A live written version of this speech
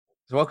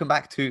So welcome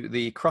back to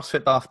the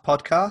CrossFit Bath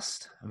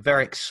podcast. A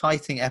very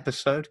exciting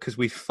episode because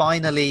we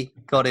finally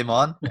got him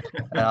on.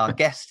 Our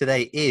guest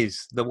today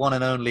is the one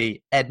and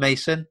only Ed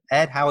Mason.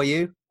 Ed, how are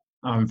you?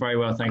 I'm very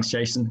well, thanks,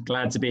 Jason.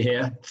 Glad to be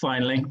here,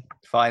 finally.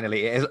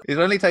 Finally. It's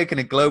only taken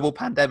a global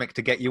pandemic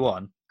to get you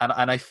on.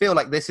 And I feel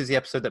like this is the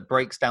episode that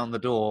breaks down the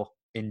door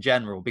in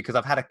general, because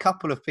I've had a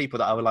couple of people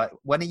that I were like,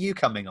 when are you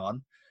coming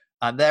on?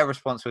 And their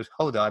response was,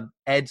 hold on,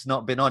 Ed's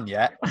not been on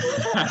yet.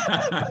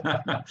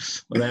 Well,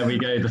 there we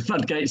go. The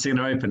floodgates are going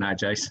to open now,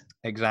 Jace.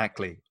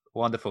 Exactly.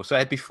 Wonderful. So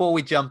Ed, before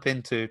we jump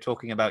into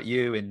talking about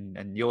you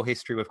and your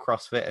history with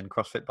CrossFit and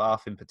CrossFit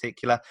Bath in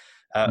particular,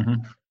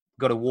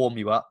 got to warm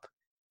you up.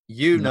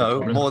 You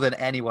know more than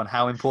anyone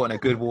how important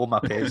a good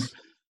warm-up is.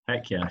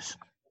 Heck yes.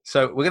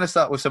 So we're going to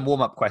start with some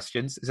warm-up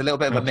questions. It's a little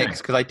bit of a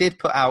mix because I did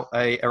put out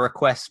a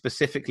request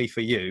specifically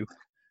for you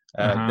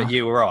that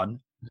you were on,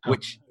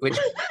 which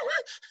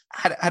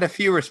had a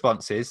few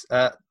responses.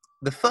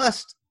 The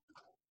first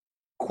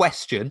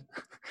question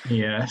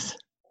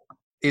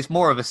is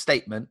more of a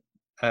statement,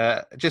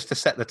 just to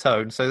set the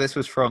tone. So this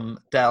was from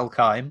Del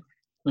Kime,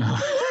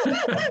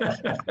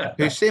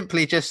 who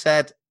simply just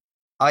said,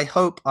 I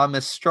hope I'm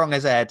as strong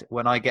as Ed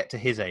when I get to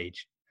his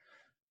age.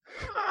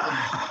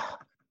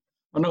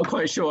 I'm not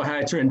quite sure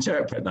how to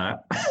interpret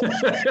that.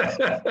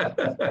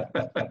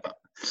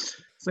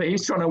 So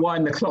he's trying to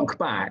wind the clock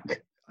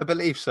back. I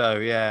believe so,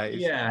 yeah.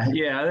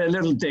 Yeah, a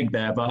little dig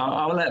there, but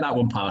I'll let that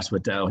one pass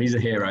with Del. He's a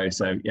hero,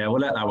 so yeah, we'll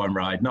let that one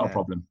ride. Not a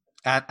problem.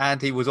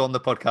 And he was on the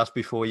podcast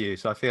before you,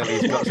 so I feel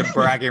he's got some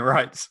bragging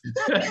rights.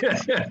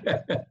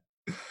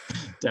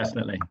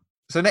 Definitely.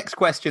 So next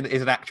question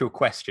is an actual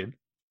question.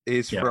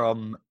 Is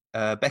from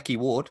Becky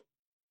Ward.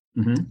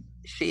 Mm-hmm.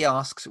 She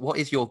asks, what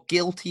is your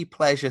guilty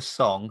pleasure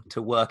song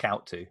to work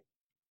out to?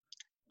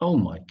 Oh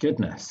my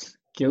goodness.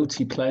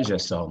 Guilty pleasure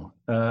song.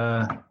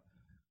 I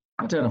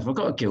don't know if I've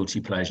got a guilty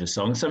pleasure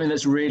song. Something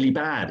that's really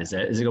bad, is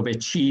it? Is it going to be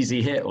a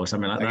cheesy hit or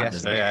something like that? I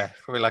guess so, yeah.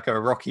 Probably like a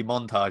Rocky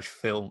montage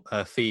film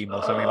theme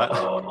or something like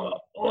that.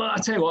 Well, I'll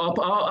tell you what,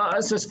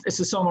 it's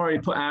a song I already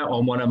put out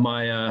on one of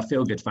my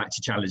Feel Good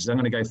Factor challenges. I'm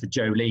going to go for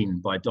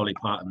Jolene by Dolly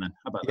Parton then.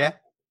 How about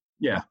that?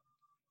 Yeah,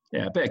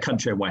 a bit of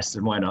country and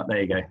western. Why not?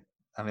 There you go.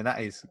 I mean, that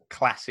is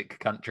classic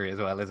country as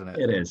well, isn't it?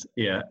 It is.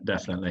 Yeah,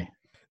 definitely.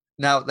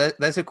 Now,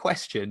 there's a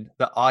question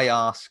that I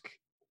ask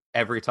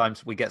every time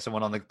we get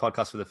someone on the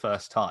podcast for the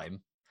first time.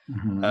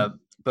 Mm-hmm.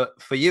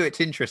 But for you, it's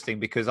interesting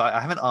because I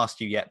haven't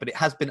asked you yet, but it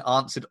has been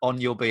answered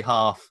on your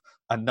behalf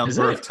a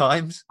number of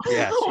times.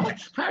 Yes.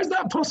 How is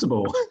that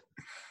possible?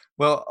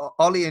 Well,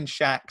 Ollie and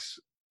Shax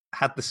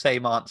had the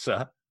same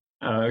answer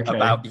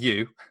about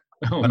you.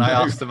 When I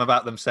asked them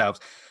about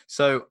themselves.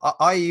 So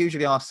I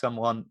usually ask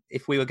someone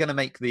if we were going to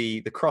make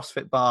the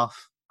CrossFit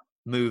Bath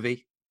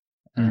movie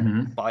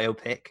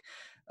biopic,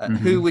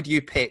 who would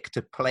you pick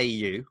to play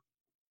you?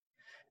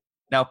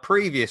 Now,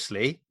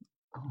 previously,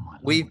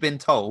 we've been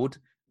told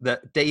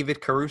that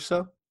David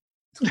Caruso,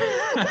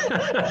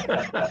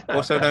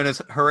 also known as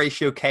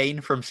Horatio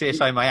Kane from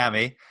CSI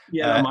Miami.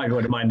 Yeah, that might be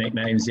one of my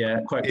nicknames,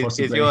 quite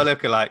possibly. Is your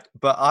lookalike.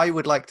 But I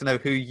would like to know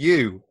who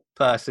you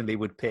personally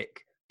would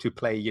pick to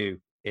play you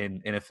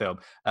in a film.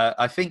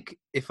 I think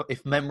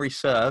if memory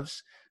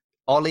serves,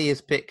 Ollie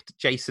has picked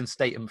Jason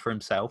Statham for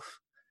himself.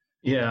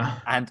 Yeah.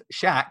 And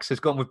Shax has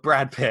gone with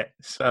Brad Pitt.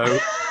 So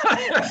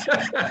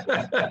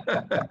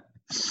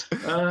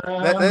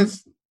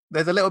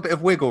there's a little bit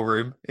of wiggle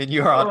room in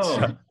your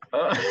answer.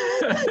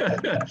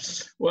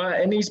 Well,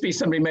 it needs to be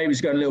somebody maybe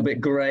who's got a little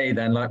bit grey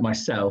then, like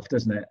myself,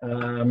 doesn't it?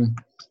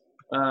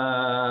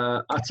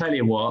 I'll tell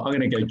you what, I'm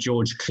going to go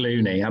George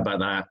Clooney. How about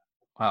that?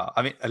 Wow,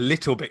 I mean, a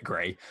little bit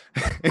grey.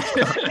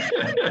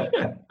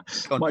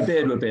 My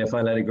beard would be if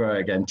I let it grow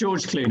again.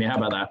 George Clooney, how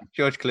about that?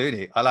 George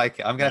Clooney, I like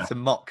it. I'm going to have to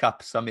mock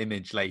up some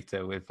image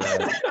later with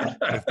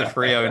the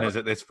three owners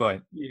at this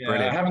point. Yeah,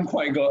 brilliant. I haven't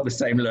quite got the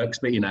same looks,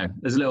 but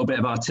there's a little bit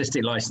of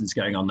artistic license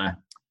going on there.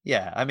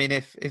 Yeah, I mean,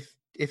 if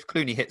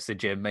Clooney hits the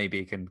gym, maybe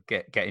he can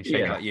get in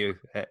shape like you,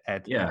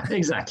 Ed. Yeah,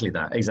 exactly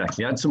that.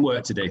 Exactly. I had some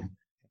work to do.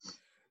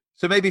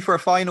 So maybe for a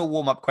final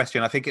warm-up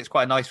question, I think it's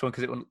quite a nice one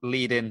because it will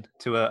lead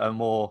into a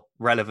more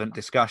relevant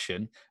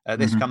discussion.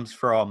 This comes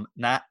from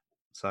Nat,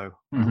 so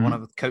one of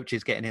the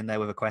coaches getting in there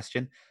with a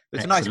question. But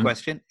it's a nice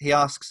question. He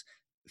asks,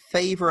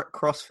 favourite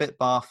CrossFit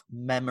Bath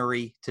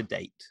memory to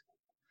date?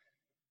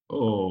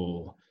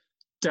 Oh,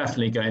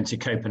 definitely going to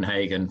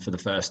Copenhagen for the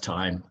first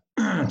time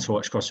to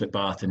watch CrossFit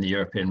Bath in the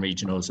European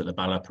regionals at the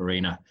Ballap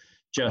Arena.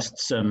 Just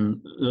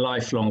some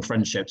lifelong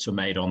friendships were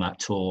made on that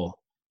tour.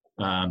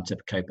 To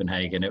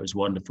Copenhagen. It was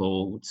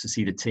wonderful to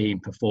see the team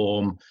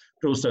perform,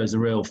 but also as the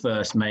real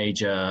first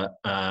major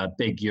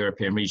big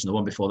European region. The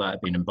one before that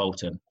had been in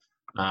Bolton.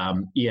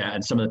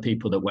 And some of the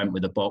people that went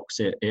with the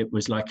box, it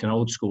was like an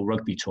old school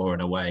rugby tour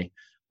in a way.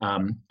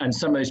 And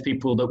some of those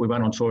people that we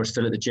went on tour are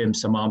still at the gym,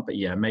 some aren't, but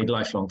made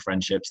lifelong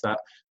friendships. That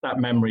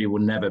memory will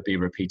never be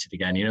repeated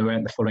again. We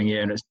went the following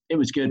year and it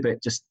was good,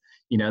 but just,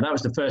 that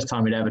was the first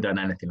time we'd ever done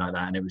anything like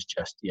that. And it was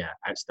just,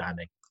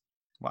 outstanding.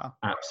 Wow.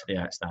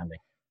 Absolutely outstanding.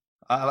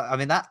 I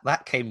mean,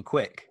 that came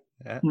quick.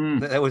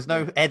 There was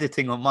no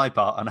editing on my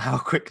part on how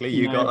quickly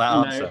you got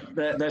that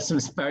answer. There's some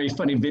very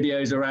funny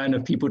videos around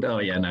of people.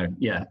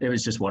 It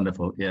was just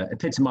wonderful. Yeah,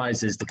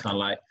 epitomizes the kind of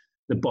like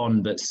the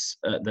bond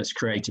that's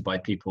created by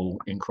people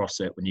in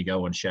CrossFit when you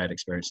go on shared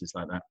experiences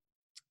like that.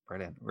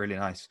 Brilliant, really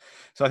nice.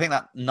 So I think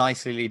that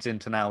nicely leads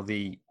into now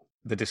the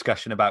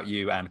discussion about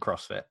you and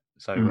CrossFit.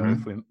 So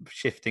if we're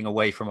shifting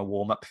away from a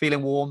warm up,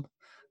 feeling warm.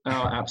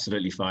 Oh,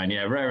 absolutely fine.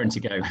 Yeah, raring to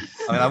go.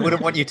 I mean, I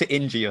wouldn't want you to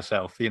injure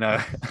yourself,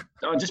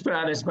 I'll just put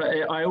out this, but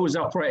I always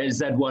operate at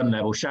Z1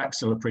 level.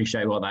 Shaqs will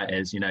appreciate what that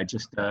is,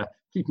 just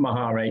keeping my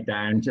heart rate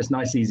down, just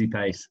nice, easy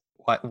pace.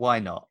 Why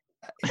not?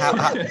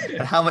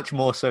 And how much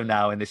more so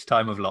now in this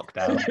time of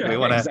lockdown?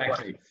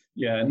 Exactly.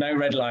 Yeah, no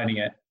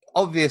redlining it.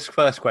 Obvious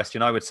first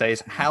question I would say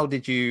is, how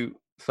did you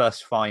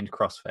first find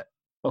CrossFit?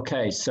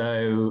 Okay,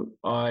 so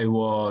I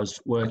was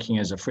working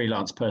as a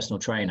freelance personal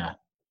trainer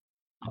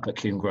up at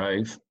Coombe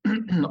Grove.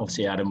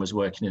 Obviously, Adam was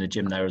working in the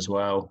gym there as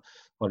well.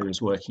 Ollie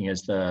was working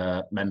as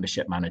the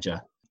membership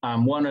manager.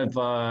 One of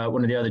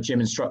the other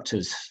gym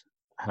instructors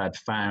had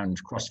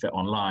found CrossFit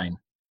online,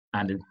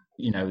 and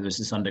there's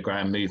this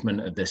underground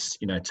movement of this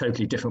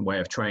totally different way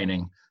of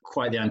training,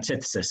 quite the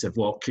antithesis of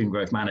what Coombe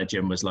Grove Manor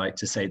Gym was like,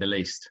 to say the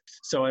least.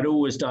 So I'd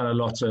always done a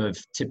lot of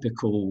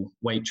typical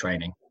weight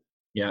training,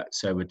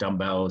 so with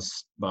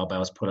dumbbells,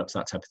 barbells, pull-ups,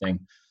 that type of thing.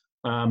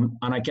 And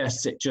I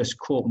guess it just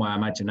caught my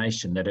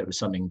imagination that it was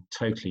something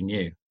totally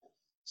new.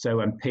 So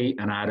when Pete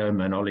and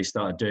Adam and Ollie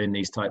started doing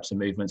these types of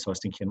movements, I was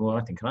thinking, well,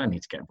 I think I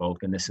need to get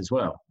involved in this as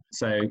well.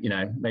 So,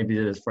 maybe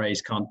the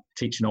phrase can't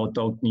teach an old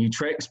dog new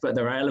tricks, but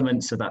there are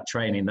elements of that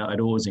training that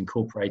I'd always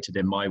incorporated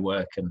in my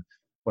work and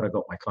what I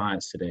got my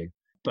clients to do.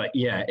 But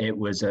yeah, it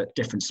was a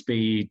different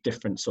speed,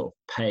 different sort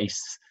of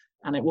pace.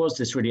 And it was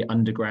this really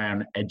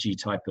underground, edgy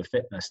type of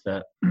fitness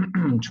that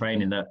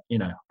training that,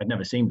 I'd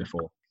never seen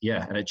before.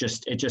 Yeah. And it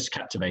just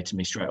captivated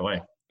me straight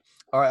away.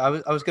 All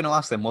right. I was going to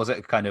ask them, was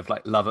it kind of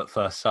like love at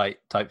first sight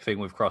type thing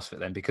with CrossFit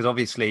then? Because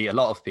obviously a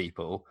lot of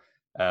people,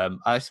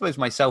 I suppose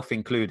myself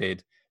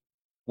included,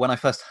 when I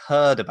first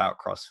heard about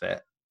CrossFit,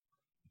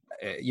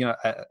 and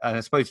I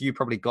suppose you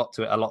probably got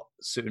to it a lot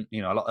soon,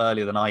 a lot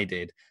earlier than I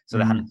did. So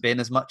there hadn't been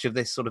as much of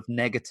this sort of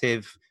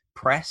negative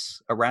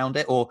press around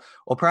it, or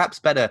perhaps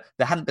better,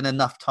 there hadn't been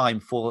enough time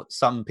for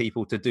some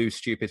people to do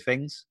stupid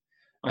things.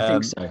 I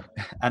think so.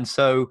 And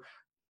so,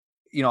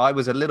 I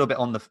was a little bit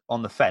on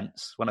the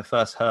fence when I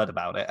first heard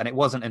about it, and it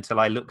wasn't until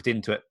I looked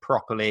into it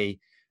properly,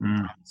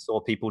 saw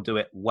people do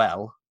it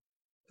well,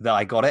 that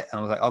I got it, and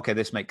I was like, okay,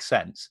 this makes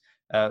sense.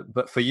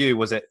 But for you,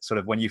 was it sort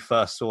of when you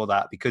first saw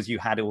that, because you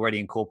had already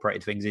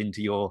incorporated things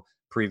into your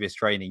previous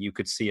training, you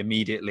could see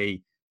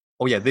immediately,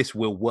 oh yeah, this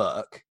will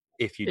work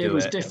if you do it? It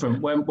was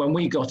different. When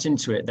we got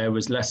into it, there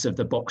was less of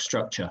the box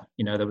structure.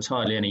 There was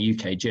hardly any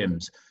UK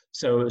gyms.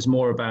 So it was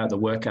more about the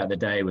workout of the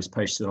day was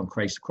posted on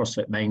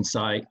CrossFit main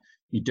site.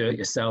 You do it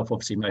yourself.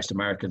 Obviously, most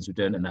Americans were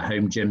doing it in their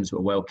home gyms,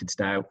 were well kids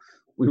out.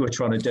 We were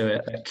trying to do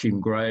it at Coombe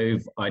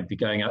Grove. I'd be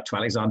going out to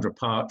Alexandra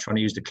Park, trying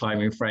to use the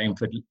climbing frame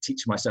for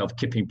teaching myself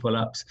kipping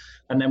pull-ups.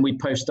 And then we'd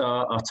post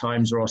our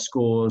times or our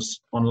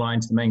scores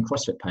online to the main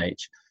CrossFit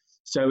page.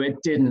 So it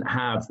didn't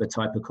have the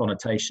type of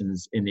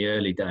connotations in the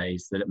early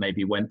days that it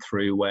maybe went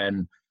through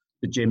when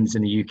the gyms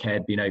in the UK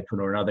had been open,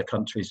 or in other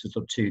countries for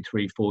sort of 2,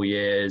 3, 4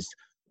 years.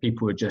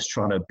 People were just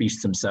trying to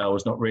beast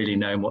themselves, not really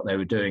knowing what they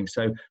were doing.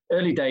 So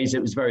early days,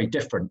 it was very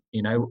different.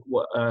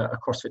 What a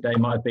CrossFit day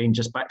might have been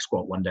just back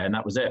squat one day, and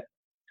that was it.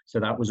 So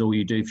that was all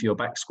you do for your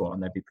back squat,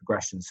 and there'd be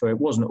progression. So it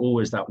wasn't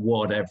always that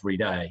WOD every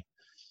day.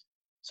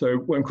 So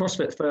when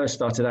CrossFit first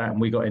started out and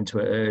we got into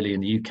it early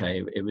in the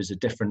UK, it was a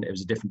different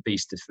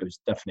beast. It was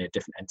definitely a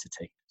different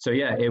entity. So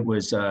yeah, it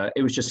was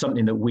just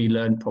something that we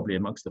learned probably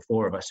amongst the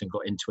four of us and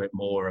got into it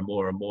more and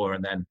more and more,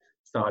 and then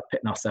started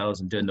pitting ourselves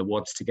and doing the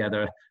WODs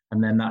together.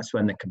 And then that's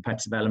when the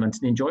competitive element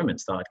and the enjoyment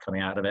started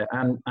coming out of it,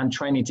 and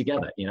training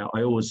together.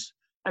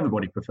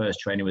 Everybody prefers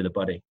training with a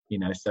buddy,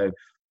 so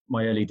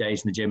my early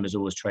days in the gym was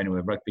always training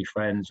with rugby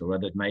friends or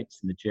other mates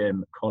in the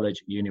gym,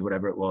 college, uni,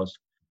 whatever it was.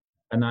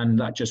 And then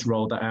that just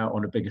rolled that out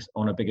on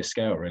a bigger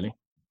scale, really.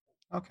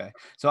 Okay.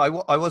 So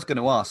I was going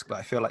to ask, but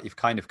I feel like you've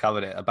kind of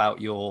covered it, about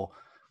your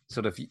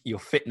sort of your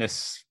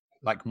fitness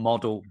like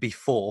model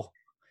before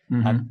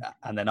and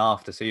then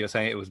after. So you're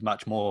saying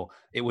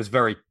it was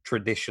very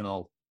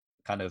traditional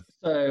kind of.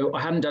 So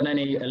I hadn't done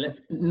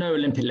no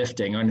Olympic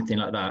lifting or anything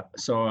like that.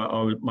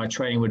 So my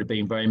training would have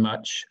been very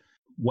much,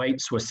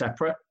 weights were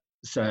separate.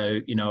 So,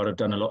 I'd have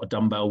done a lot of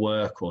dumbbell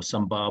work or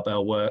some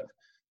barbell work,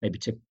 maybe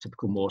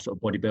typical more sort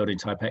of bodybuilding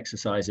type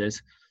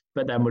exercises,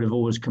 but then would have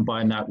always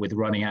combined that with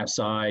running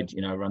outside,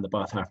 around the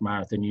Bath Half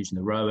Marathon, using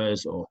the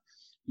rowers or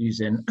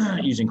using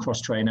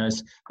cross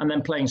trainers, and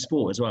then playing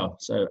sport as well.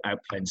 So out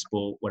playing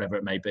sport, whatever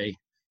it may be.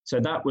 So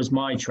that was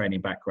my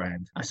training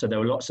background. So there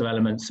were lots of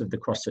elements of the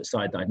CrossFit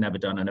side that I'd never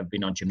done, and I've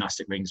been on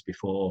gymnastic rings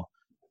before.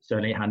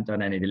 Certainly hadn't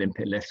done any of the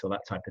Olympic lifts or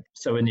that type of thing.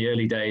 So in the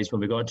early days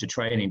when we got into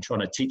training,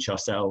 trying to teach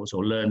ourselves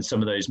or learn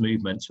some of those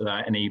movements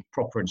without any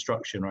proper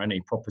instruction or any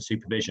proper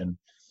supervision,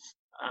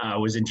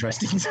 Was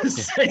interesting to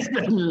say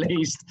the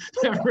least.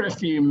 There were a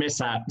few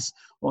mishaps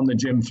on the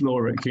gym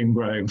floor at Coombe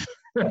Grove,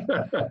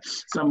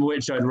 some of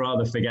which I'd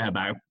rather forget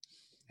about.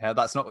 Yeah,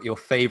 that's not your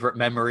favourite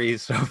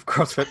memories of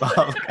CrossFit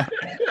Bath.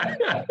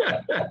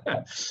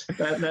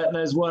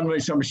 There's one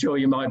which I'm sure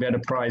you might be able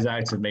to prize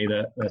out of me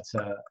that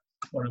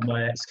one of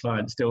my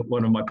ex-clients,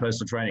 one of my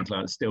personal training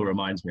clients, still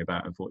reminds me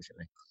about,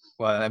 unfortunately.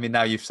 Well, I mean,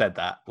 now you've said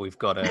that, we've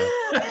got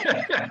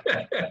to...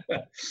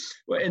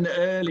 Well, in the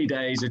early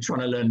days of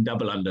trying to learn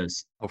double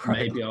unders,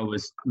 maybe I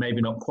was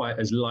not quite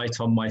as light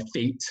on my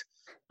feet,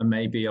 and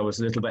maybe I was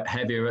a little bit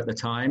heavier at the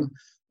time.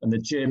 And the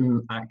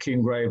gym at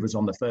Coombe Grove was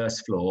on the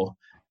first floor.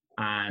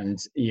 And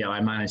I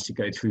managed to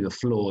go through the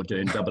floor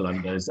doing double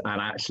unders,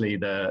 and actually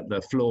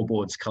the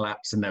floorboards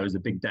collapsed and there was a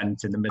big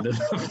dent in the middle of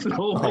the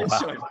floor, which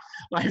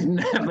I've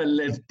never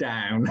lived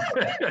down.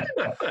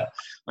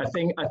 I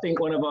think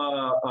one of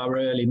our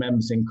early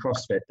members in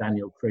CrossFit,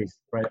 Daniel Crease,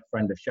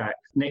 friend of Shaq,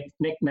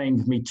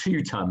 nicknamed me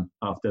 2-ton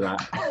after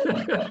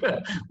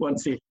that.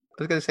 Once he... I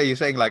was going to say, you're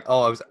saying like,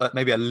 I was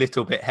maybe a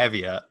little bit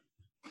heavier,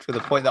 to the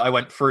point that I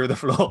went through the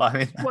floor. I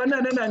mean, well,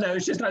 no.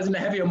 It's just I wasn't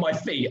heavy on my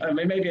feet. I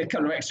mean, maybe a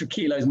couple of extra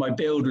kilos. My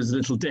build was a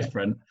little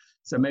different,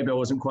 so maybe I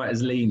wasn't quite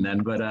as lean then.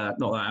 But not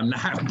that I am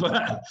now.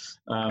 But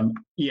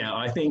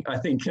I think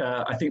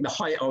the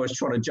height I was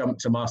trying to jump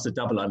to master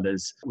double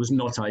unders was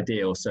not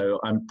ideal.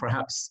 So I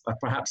perhaps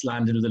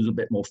landed a little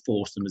bit more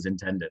force than was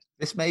intended.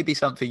 This may be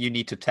something you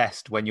need to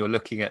test when you're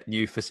looking at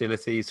new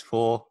facilities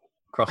for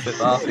CrossFit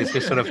Bath. Is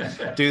just sort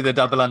of do the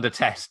double under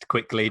test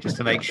quickly, just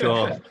to make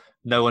sure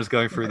no one's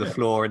going through the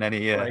floor in any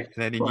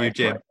new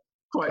gym.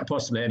 Quite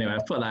possibly. Anyway,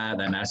 I've put that out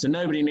there now. So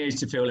nobody needs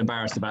to feel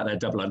embarrassed about their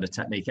double under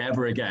technique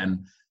ever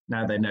again.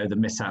 Now they know the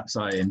mishaps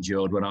I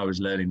endured when I was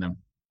learning them.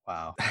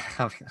 Wow.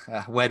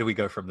 Where do we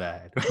go from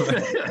there?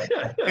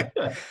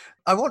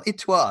 I wanted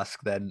to ask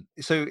then,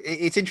 so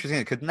it's interesting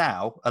because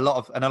now a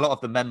lot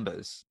of the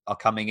members are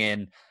coming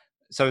in.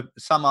 So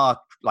some are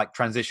like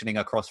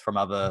transitioning across from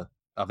other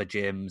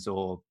gyms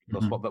or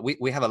sport, but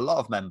we have a lot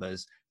of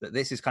members that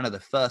this is kind of the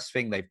first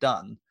thing they've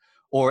done,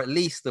 or at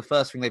least the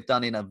first thing they've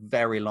done in a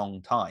very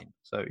long time.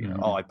 So,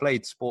 I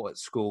played sport at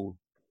school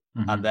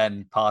and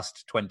then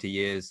past 20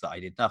 years that I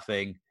did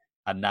nothing.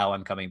 And now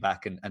I'm coming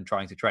back and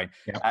trying to train.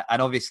 Yeah.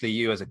 And obviously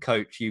you as a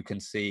coach, you can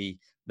see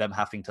them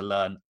having to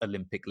learn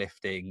Olympic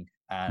lifting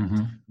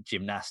and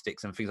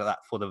gymnastics and things like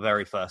that for the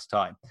very first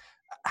time.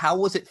 How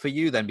was it for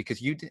you then?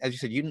 Because you, as you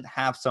said, you didn't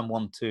have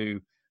someone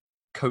to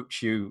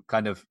coach you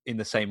kind of in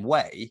the same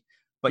way,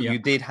 but you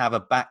did have a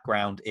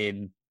background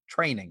in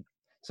training.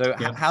 So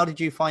how did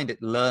you find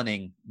it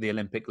learning the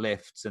Olympic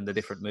lifts and the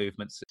different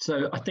movements?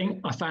 So I think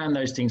I found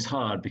those things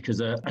hard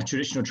because a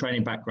traditional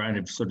training background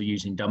of sort of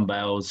using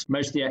dumbbells,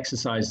 most of the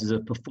exercises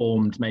are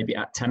performed maybe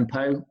at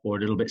tempo or a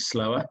little bit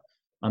slower.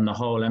 And the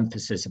whole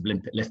emphasis of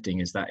Olympic lifting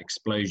is that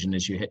explosion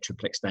as you hit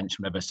triple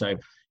extension, whatever. So,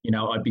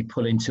 I'd be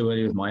pulling too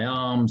early with my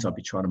arms. I'd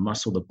be trying to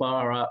muscle the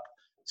bar up.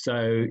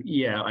 So,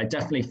 I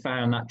definitely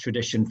found that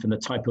tradition from the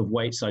type of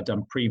weights I'd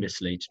done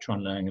previously to try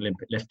and learn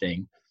Olympic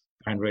lifting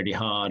found really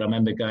hard. I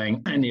remember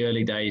going in the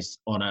early days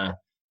on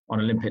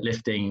Olympic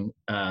lifting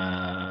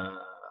kind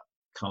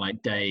of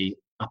like day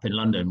up in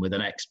London with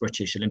an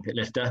ex-British Olympic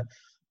lifter,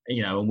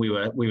 and we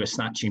were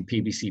snatching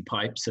PVC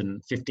pipes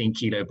and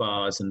 15-kilo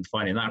bars and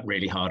finding that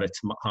really hard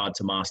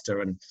to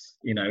master. And,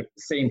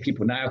 seeing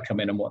people now come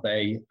in and what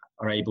they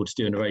are able to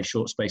do in a very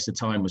short space of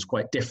time was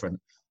quite different.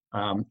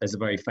 There's a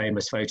very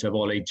famous photo of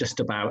Ollie just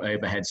about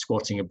overhead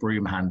squatting a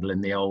broom handle in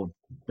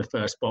the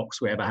first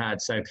box we ever had.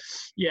 So,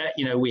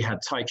 we had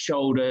tight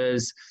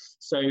shoulders.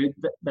 So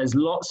there's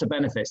lots of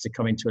benefits to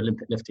coming to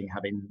Olympic lifting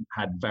having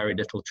had very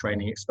little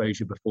training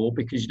exposure before,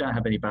 because you don't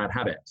have any bad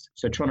habits.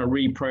 So trying to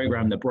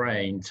reprogram the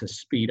brain to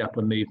speed up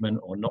a movement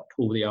or not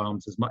pull the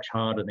arms is much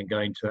harder than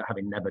going to it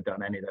having never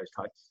done any of those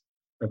types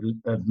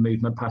of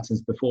movement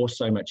patterns before.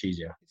 So much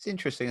easier. It's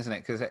interesting, isn't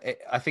it? Because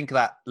I think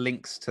that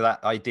links to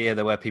that idea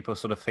there where people are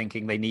sort of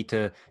thinking they need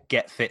to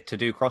get fit to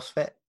do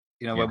CrossFit.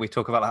 Where we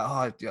talk about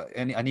like,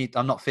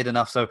 I'm not fit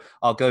enough, so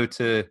I'll go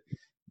to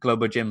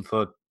Global Gym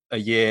for a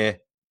year,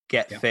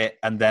 get fit,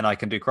 and then I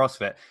can do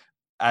CrossFit.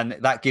 And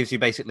that gives you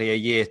basically a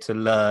year to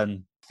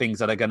learn things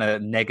that are going to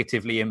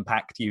negatively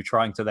impact you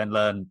trying to then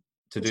learn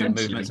to do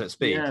movements at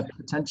speed. Yeah,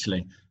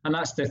 potentially. And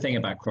that's the thing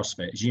about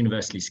CrossFit. It's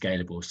universally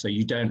scalable. So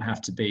you don't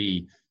have to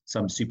be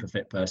some super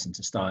fit person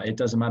to start. It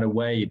doesn't matter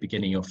where you're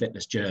beginning your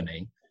fitness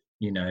journey.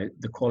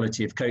 The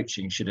quality of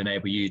coaching should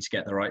enable you to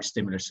get the right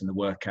stimulus in the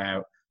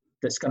workout.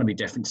 That's going to be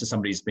different to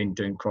somebody who's been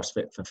doing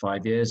CrossFit for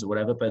 5 years or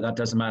whatever, but that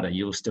doesn't matter.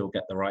 You'll still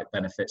get the right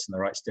benefits and the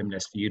right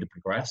stimulus for you to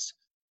progress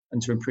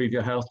and to improve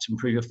your health, to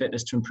improve your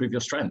fitness, to improve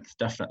your strength,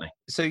 definitely.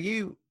 So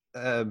you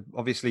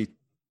obviously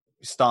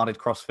started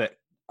CrossFit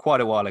quite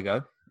a while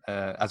ago,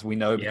 as we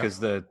know,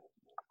 because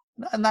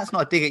and that's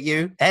not a dig at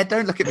you, Ed,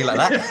 don't look at me like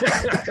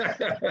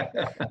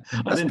that.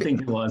 I didn't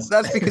think it was.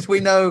 That's because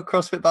we know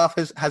CrossFit Bath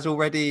has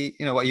already,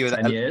 what you were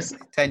 10 years.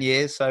 10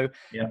 years. So,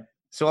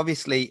 so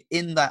obviously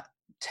in that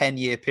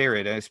 10-year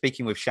period,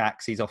 speaking with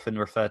Shax, he's often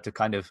referred to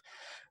kind of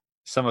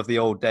some of the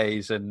old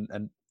days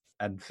and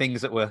and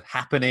things that were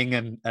happening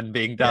and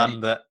being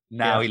done that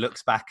now he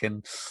looks back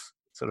and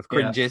sort of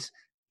cringes.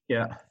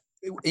 Yeah.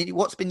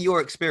 What's been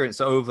your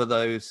experience over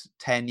those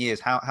 10 years?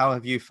 How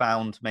have you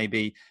found,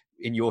 maybe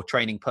in your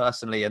training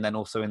personally, and then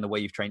also in the way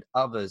you've trained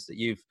others, that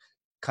you've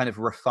kind of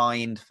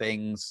refined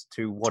things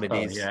to what it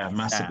is? Yeah,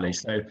 massively. Now?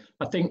 So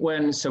I think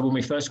when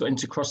we first got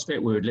into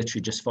CrossFit, we would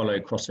literally just follow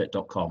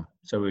CrossFit.com.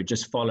 So we would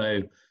just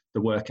follow the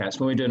workouts.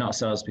 When we were doing it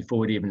ourselves, before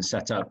we'd even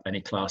set up any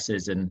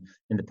classes, and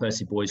in the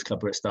Percy Boys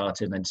Club where it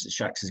started, and then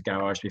Shax's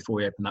Garage before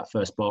we opened that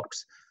first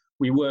box,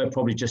 we were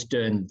probably just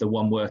doing the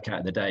one workout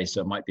of the day. So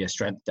it might be a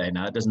strength day.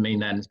 Now, it doesn't mean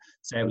then,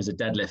 say it was a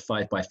deadlift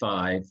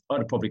 5x5, I'd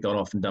have probably gone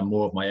off and done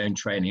more of my own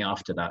training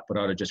after that, but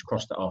I'd have just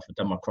crossed it off and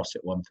done my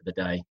CrossFit one for the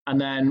day.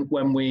 And then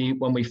when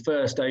we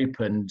first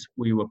opened,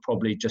 we were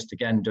probably just,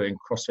 again, doing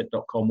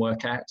CrossFit.com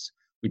workouts.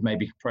 We'd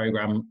maybe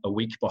program a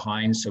week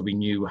behind, so we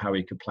knew how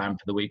we could plan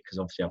for the week, because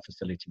obviously our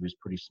facility was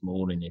pretty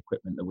small in the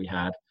equipment that we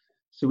had.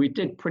 So we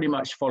did pretty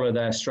much follow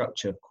their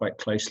structure quite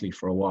closely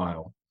for a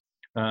while.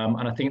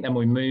 And I think then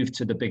we moved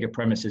to the bigger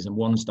premises in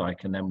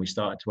Wansdyke, and then we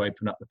started to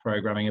open up the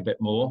programming a bit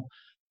more.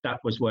 That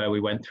was where we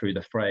went through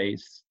the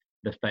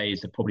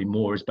phase of probably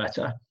more is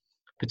better,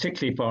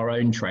 particularly for our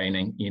own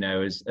training,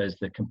 as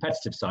the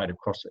competitive side of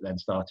CrossFit then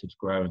started to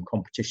grow and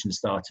competition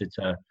started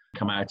to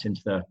come out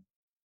into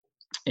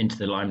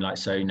the limelight.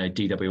 So,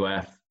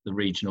 DWF, the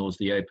regionals,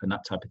 the open,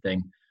 that type of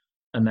thing.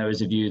 And there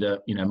was a view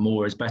that,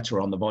 more is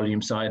better on the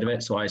volume side of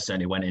it. So I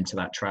certainly went into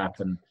that trap,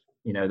 and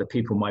the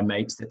people, my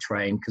mates that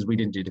train, because we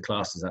didn't do the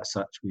classes as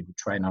such, we would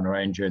train on our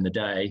own during the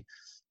day.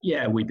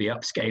 Yeah, we'd be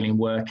upscaling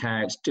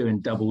workouts,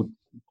 doing double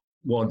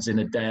WODs in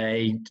a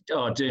day,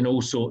 doing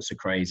all sorts of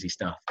crazy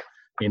stuff,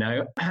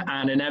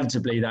 and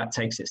inevitably that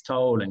takes its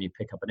toll, and you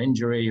pick up an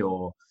injury,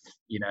 or,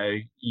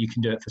 you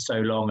can do it for so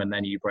long and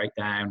then you break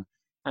down.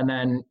 And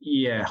then,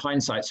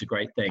 hindsight's a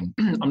great thing.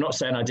 I'm not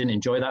saying I didn't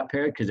enjoy that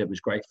period, because it was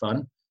great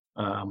fun.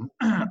 And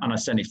I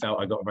certainly felt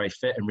I got very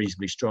fit and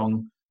reasonably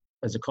strong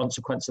as a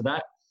consequence of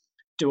that.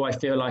 Do I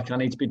feel like I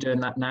need to be doing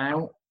that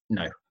now?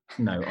 No.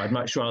 I'd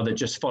much rather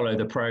just follow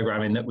the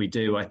programming that we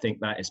do. I think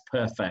that is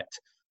perfect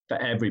for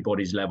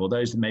everybody's level.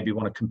 Those that maybe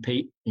want to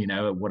compete,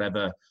 at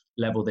whatever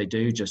level they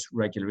do, just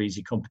regular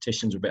easy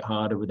competitions are a bit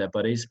harder with their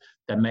buddies,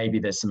 then maybe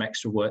there's some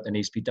extra work that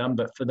needs to be done.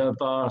 But for the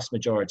vast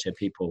majority of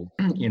people,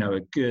 a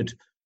good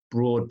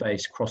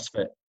broad-based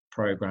CrossFit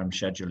program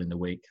schedule in the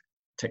week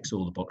ticks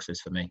all the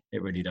boxes for me.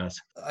 It really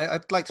does.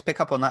 I'd like to pick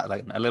up on that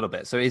a little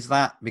bit. So is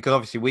that, because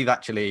obviously we've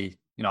actually,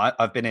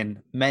 I've been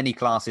in many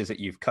classes that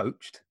you've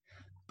coached,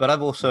 but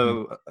I've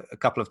also a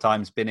couple of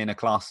times been in a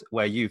class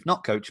where you've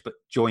not coached, but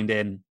joined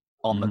in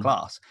on the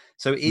class.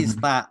 So is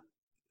that,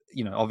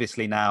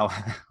 obviously now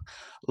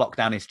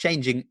lockdown is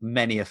changing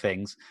many of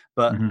things,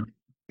 but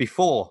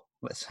before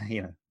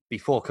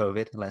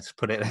COVID, let's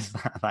put it as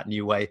that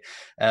new way,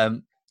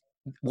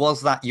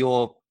 was that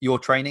your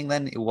training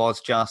then? It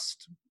was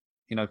just,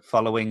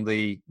 following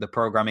the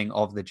programming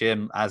of the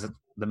gym as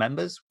the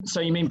members?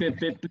 So you mean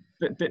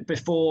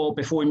before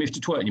we moved to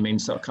Twitter, you mean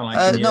sort of kind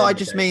of like no, I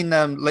just mean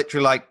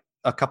literally like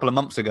a couple of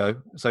months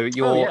ago. So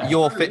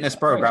your fitness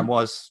program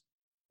was...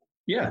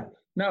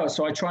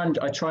 So I try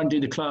and do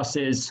the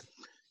classes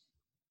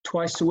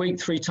twice a week,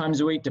 3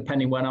 times a week,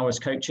 depending when I was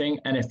coaching.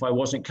 And if I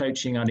wasn't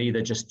coaching, I'd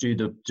either just do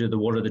the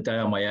WOD of the day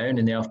on my own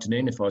in the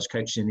afternoon if I was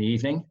coaching in the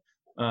evening.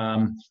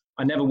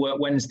 I never work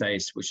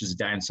Wednesdays, which is a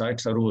downside,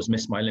 because I'd always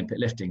miss my Olympic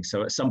lifting.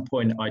 So at some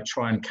point, I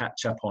try and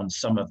catch up on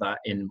some of that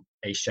in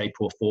a shape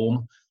or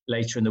form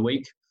later in the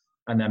week,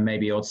 and then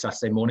maybe odd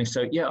Saturday morning.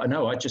 So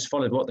I just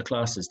followed what the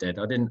classes did.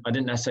 I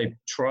didn't necessarily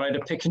try to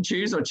pick and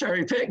choose or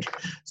cherry pick.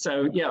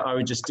 So I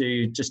would just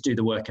do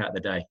the workout of the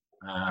day.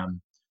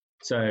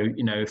 So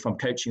if I'm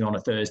coaching on a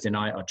Thursday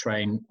night, I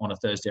train on a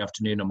Thursday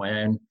afternoon on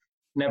my own.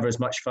 Never as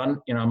much fun.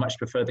 I much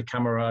prefer the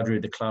camaraderie,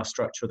 the class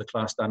structure, the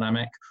class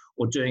dynamic,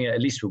 or doing it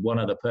at least with one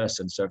other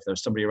person. So if there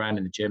was somebody around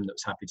in the gym that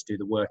was happy to do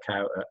the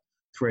workout at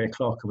 3:00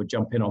 and would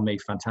jump in on me,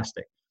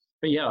 fantastic.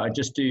 But I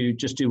just do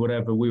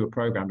whatever we were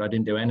programmed. I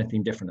didn't do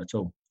anything different at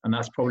all. And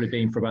that's probably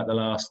been for about the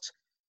last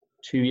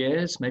 2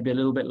 years, maybe a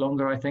little bit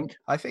longer, I think.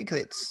 I think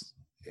it's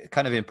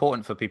kind of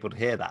important for people to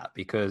hear that,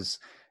 because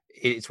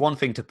it's one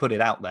thing to put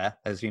it out there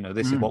as,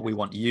 this is what we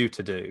want you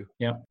to do.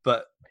 Yeah.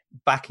 But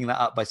backing that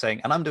up by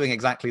saying, and I'm doing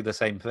exactly the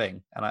same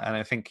thing. And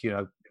I think,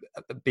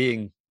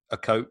 being a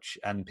coach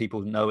and people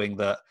knowing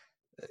that,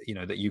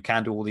 that you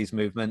can do all these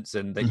movements,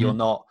 and that you're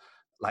not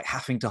like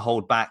having to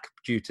hold back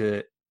due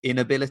to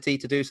inability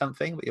to do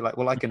something, but you're like,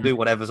 well, I can do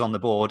whatever's on the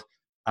board,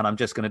 and I'm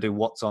just going to do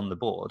what's on the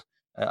board.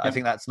 I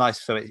think that's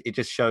nice. So it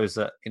just shows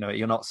that,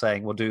 you're not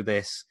saying, well, do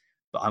this,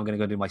 but I'm going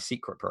to go do my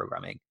secret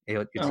programming.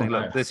 You're saying,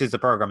 look, this is the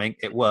programming.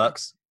 It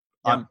works.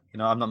 I'm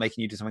not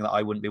making you do something that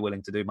I wouldn't be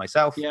willing to do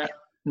myself. Yeah.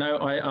 No,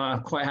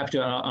 I'm quite happy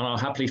to, and I'll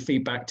happily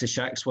feedback to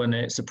Shax when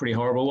it's a pretty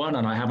horrible one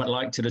and I haven't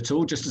liked it at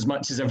all, just as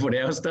much as everybody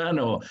else done,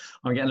 or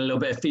I'm getting a little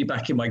bit of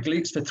feedback in my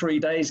glutes for 3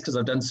 days because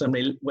I've done so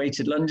many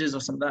weighted lunges or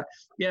something like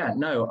that. Yeah,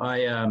 no,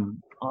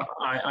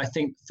 I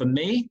think for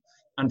me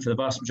and for the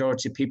vast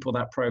majority of people,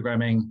 that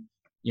programming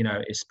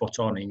is spot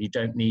on, and you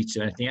don't need to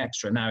do anything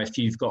extra. Now, if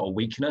you've got a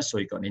weakness or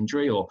you've got an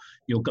injury, or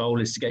your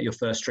goal is to get your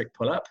first strict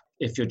pull-up,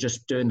 if you're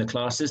just doing the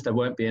classes, there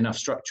won't be enough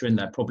structure in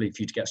there probably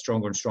for you to get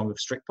stronger and stronger for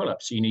strict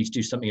pull-ups. So you need to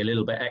do something a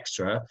little bit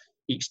extra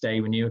each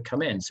day when you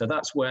come in. So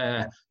that's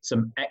where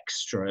some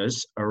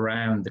extras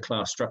around the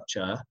class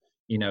structure,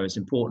 is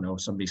important. Or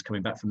somebody's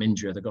coming back from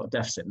injury, they've got a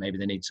deficit, maybe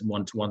they need some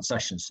one-to-one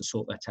sessions to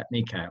sort their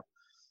technique out.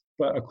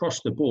 But across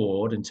the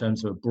board, in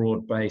terms of a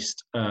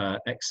broad-based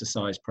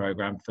exercise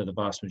program for the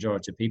vast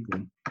majority of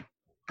people,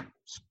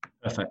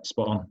 perfect,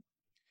 spot on.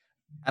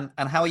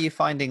 And how are you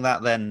finding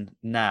that then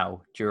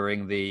now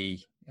during the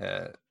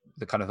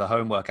kind of the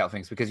home workout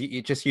things? Because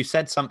you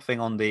said something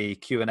on the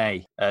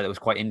Q&A that was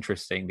quite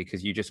interesting,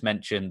 because you just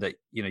mentioned that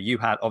you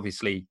had,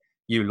 obviously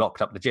you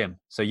locked up the gym,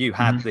 so you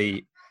had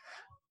the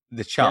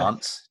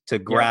chance to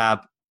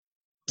grab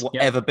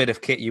whatever bit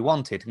of kit you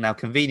wanted. Now,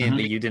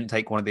 conveniently, you didn't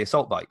take one of the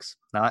assault bikes.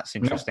 Now, that's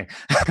interesting.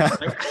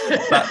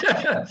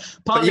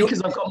 Partly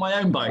because I've got my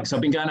own bike, so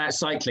I've been going out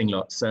cycling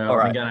lots. So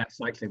I've been going out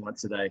cycling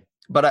once a day.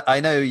 But I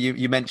know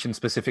you mentioned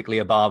specifically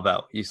a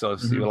barbell. You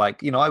sort of you were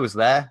like, I was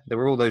there. There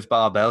were all those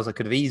barbells. I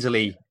could have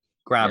easily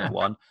grabbed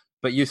one.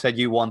 But you said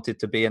you wanted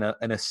to be in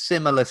a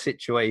similar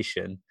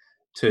situation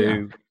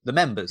to the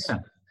members.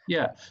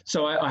 Yeah.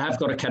 So I have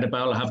got a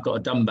kettlebell. I have got a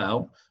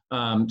dumbbell.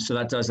 So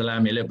that does allow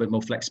me a little bit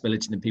more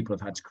flexibility than people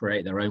have had to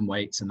create their own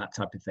weights and that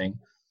type of thing.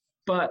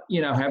 But,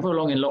 however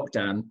long in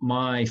lockdown,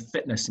 my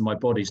fitness and my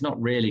body is not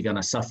really going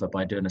to suffer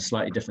by doing a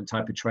slightly different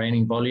type of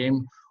training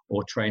volume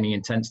or training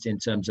intensity in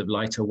terms of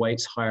lighter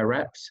weights, higher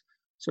reps.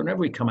 So whenever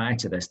we come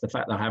out of this, the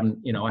fact that I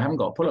haven't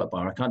got a pull-up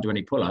bar, I can't do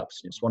any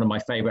pull-ups. It's one of my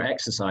favorite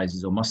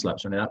exercises, or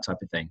muscle-ups, or that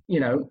type of thing.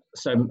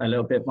 So a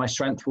little bit of my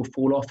strength will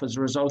fall off as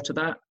a result of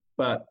that.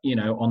 But,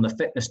 on the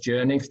fitness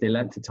journey, for the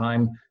length of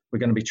time we're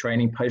going to be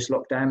training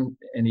post-lockdown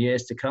in the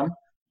years to come,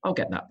 I'll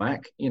get that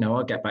back.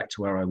 I'll get back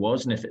to where I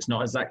was. And if it's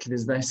not exactly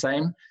as the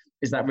same,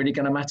 is that really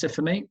going to matter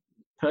for me?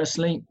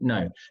 Personally,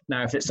 no.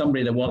 Now, if it's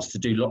somebody that wants to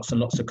do lots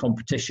and lots of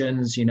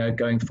competitions,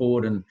 going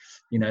forward, and,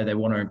 they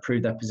want to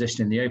improve their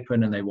position in the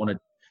open, and they want to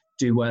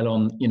do well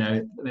on,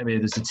 maybe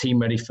there's a team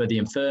ready for the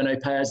Inferno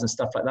pairs and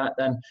stuff like that,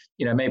 then,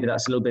 maybe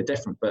that's a little bit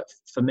different. But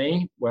for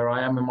me, where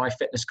I am in my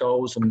fitness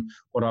goals and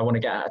what I want to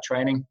get out of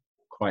training,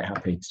 quite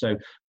happy. So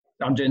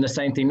I'm doing the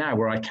same thing now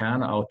where I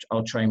can.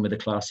 I'll train with the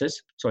classes.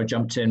 So I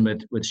jumped in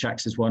with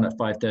Shax's one at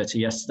 5:30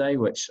 yesterday,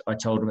 which I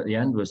told him at the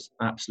end was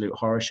absolute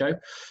horror show.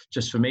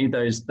 Just for me,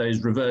 those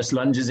reverse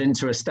lunges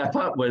into a step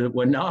up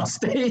were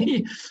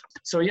nasty.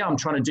 So yeah, I'm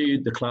trying to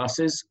do the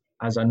classes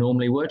as I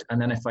normally would. And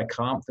then if I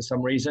can't for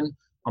some reason,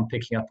 I'm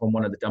picking up on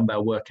one of the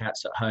dumbbell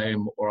workouts at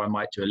home, or I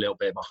might do a little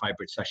bit of a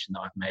hybrid session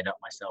that I've made up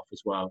myself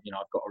as well.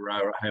 I've got a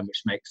rower at home,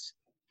 which makes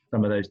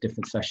some of those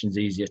different sessions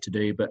easier to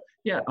do. But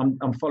yeah,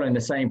 I'm following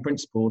the same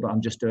principle that I'm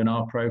just doing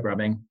our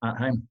programming at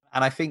home.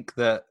 And I think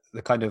that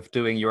the kind of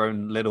doing your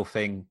own little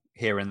thing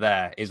here and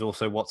there is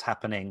also what's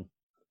happening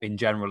in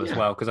general as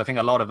well. Because I think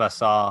a lot of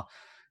us are,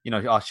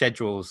 our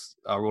schedules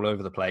are all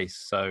over the place.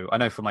 So I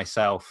know for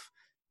myself,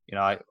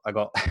 I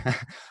got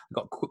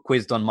got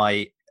quizzed on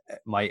my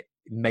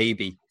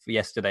maybe for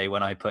yesterday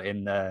when I put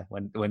in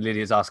when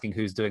Lydia's asking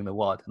who's doing the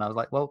what, and I was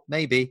like, well,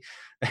 maybe.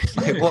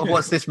 Like,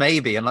 what's this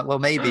maybe? And like, well,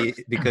 maybe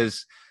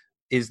because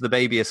is the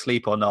baby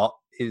asleep or not?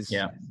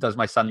 Does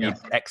my son need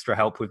extra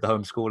help with the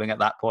homeschooling at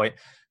that point?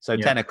 So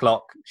 10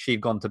 o'clock,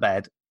 she'd gone to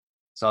bed.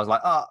 So I was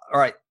like, all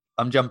right,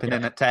 I'm jumping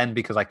in at 10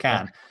 because I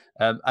can.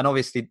 And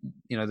obviously,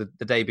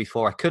 the day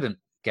before I couldn't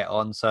get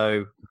on,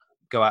 so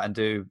go out and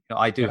do.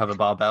 I do have a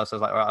barbell, so I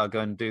was like, all right, I'll go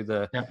and do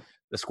the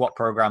squat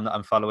program that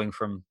I'm following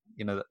from.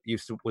 That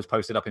was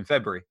posted up in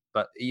February.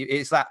 But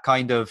it's that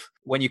kind of,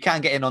 when you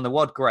can get in on the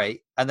WOD,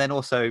 great. And then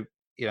also,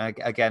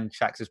 again,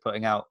 Shax is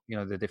putting out,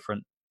 the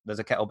different, there's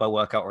a kettlebell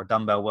workout or a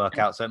dumbbell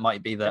workout. So it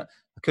might be that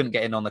I couldn't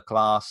get in on the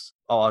class.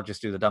 I'll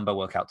just do the dumbbell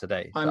workout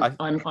today. So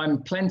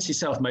I'm plenty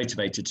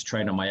self-motivated to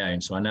train on my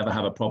own. So I never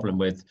have a problem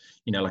with,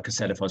 like I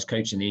said, if I was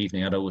coaching in the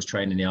evening, I'd always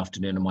train in the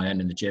afternoon on my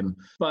own in the gym.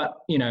 But,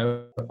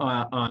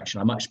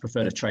 I much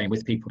prefer to train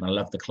with people, and I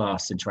love the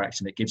class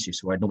interaction it gives you.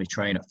 So I'd normally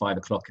train at 5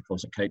 o'clock if I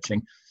wasn't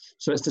coaching.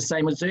 So it's the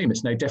same with Zoom.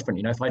 It's no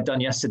different. If I'd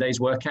done yesterday's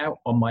workout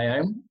on my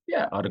own,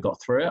 I'd have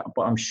got through it.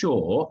 But I'm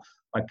sure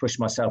I pushed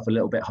myself a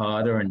little bit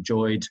harder,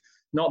 enjoyed,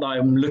 not that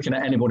I'm looking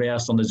at anybody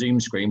else on the Zoom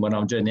screen when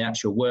I'm doing the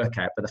actual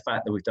workout, but the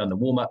fact that we've done the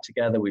warm-up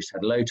together, we've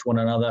said hello to one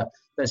another.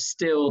 There's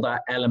still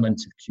that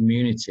element of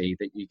community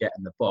that you get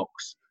in the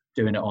box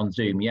doing it on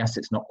Zoom. Yes,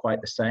 it's not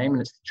quite the same,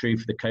 and it's true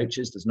for the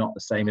coaches. There's not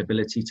the same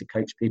ability to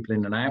coach people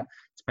in and out,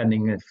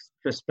 depending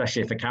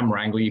especially if a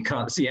camera angle, you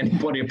can't see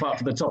anybody apart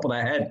from the top of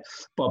their head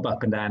bob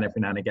up and down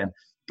every now and again.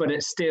 But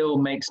it still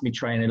makes me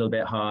train a little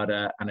bit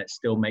harder, and it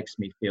still makes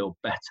me feel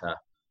better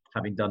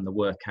having done the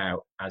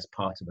workout as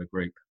part of a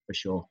group, for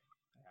sure.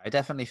 I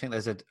definitely think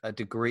there's a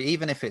degree,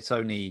 even if it's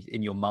only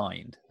in your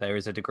mind, there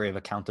is a degree of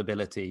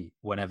accountability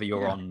whenever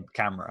you're on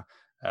camera.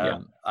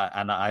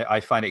 And I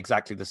find it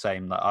exactly the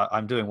same.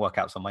 I'm doing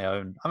workouts on my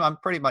own. I'm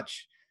pretty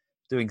much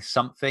doing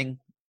something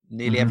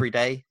nearly every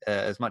day,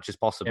 as much as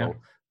possible.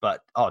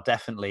 But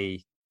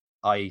definitely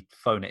I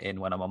phone it in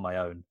when I'm on my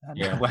own.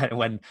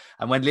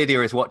 And when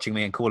Lydia is watching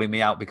me and calling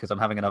me out because I'm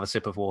having another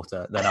sip of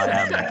water, then I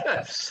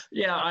am.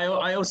 Yeah,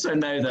 I also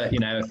know that,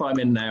 if I'm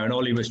in there and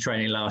Ollie was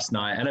training last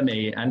night and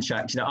me and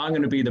Shaq, I'm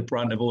going to be the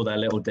brunt of all their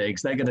little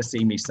digs. They're going to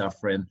see me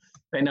suffering.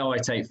 They know I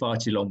take far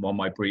too long on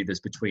my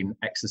breathers between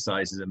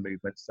exercises and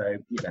movements. So,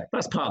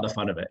 that's part of the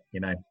fun of it,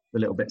 the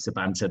little bits of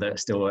banter that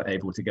still are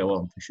able to go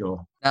on for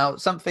sure. Now,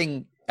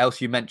 something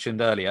else you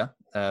mentioned earlier,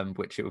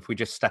 which if we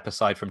just step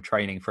aside from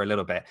training for a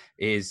little bit,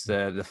 is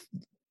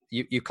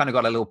you kind of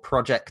got a little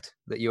project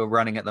that you're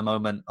running at the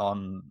moment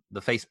on the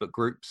Facebook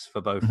groups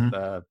for both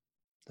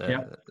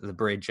the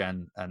bridge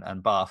and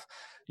Bath.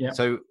 Yeah.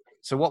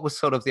 So what was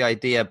sort of the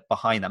idea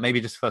behind that?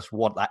 Maybe just first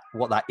what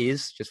that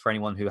is, just for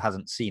anyone who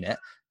hasn't seen it,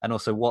 and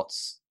also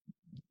what's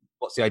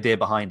the idea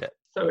behind it?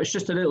 So it's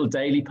just a little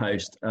daily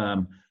post.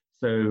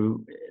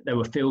 So there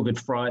were Feel Good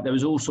Friday. There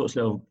was all sorts of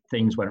little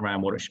things went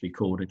around what it should be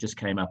called. It just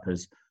came up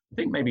as, I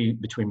think maybe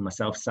between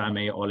myself,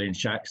 Sammy, Ollie and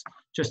Shax,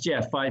 just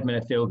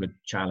 5-minute Feel Good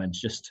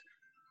challenge. Just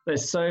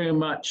there's so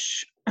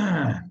much.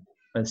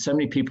 There's so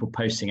many people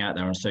posting out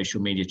there on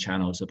social media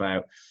channels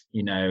about,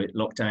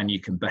 lockdown,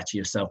 you can better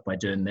yourself by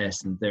doing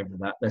this and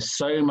that. There's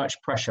so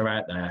much pressure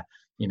out there,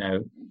 for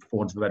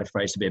want of a better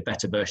phrase, to be a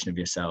better version of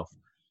yourself.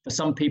 For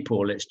some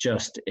people, it's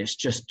just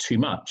too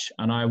much.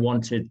 And I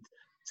wanted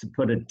to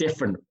put a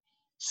different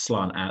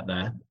slant out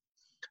there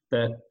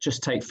that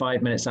just take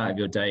 5 minutes out of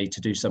your day to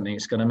do something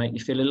that's going to make you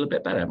feel a little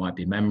bit better. It might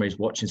be memories,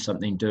 watching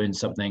something, doing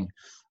something,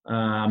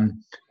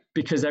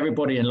 because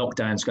everybody in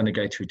lockdown is going to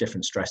go through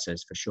different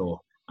stresses for sure.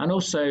 And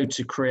also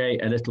to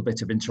create a little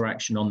bit of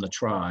interaction on the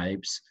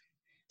tribes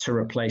to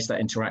replace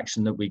that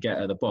interaction that we get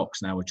at the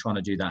box. Now we're trying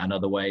to do that in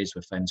other ways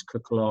with Fenn's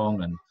Cook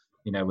Along, and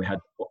we had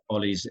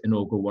Ollie's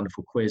inaugural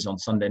wonderful quiz on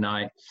Sunday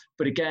night.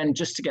 But again,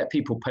 just to get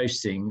people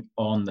posting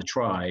on the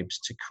tribes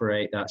to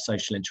create that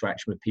social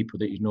interaction with people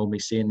that you normally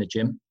see in the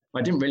gym.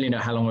 I didn't really know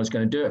how long I was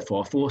going to do it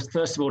for.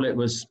 First of all, it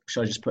was,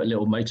 should I just put a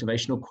little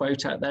motivational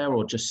quote out there,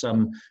 or just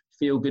some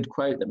feel-good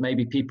quote that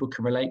maybe people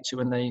can relate to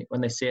when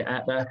they see it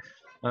out there?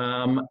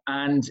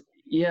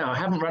 I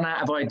haven't run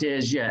out of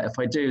ideas yet. If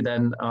I do,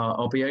 then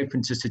I'll be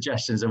open to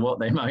suggestions of what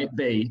they might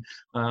be.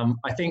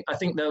 I think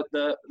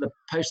the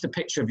post a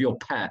picture of your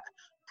pet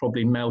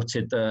probably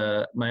melted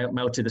the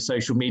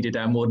social media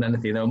down more than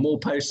anything. There were more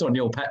posts on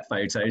your pet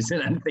photos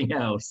than anything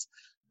else.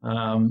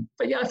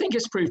 But I think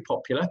it's proved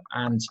popular,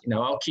 and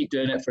I'll keep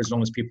doing it for as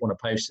long as people want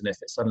to post. And if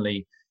it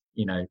suddenly,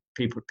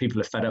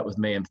 people are fed up with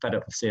me and fed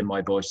up with seeing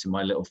my voice in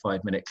my little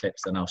 5-minute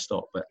clips, then I'll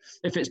stop. But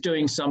if it's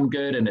doing some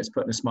good and it's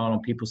putting a smile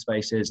on people's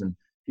faces and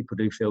people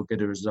do feel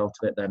good as a result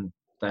of it,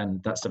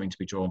 then that's something to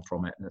be drawn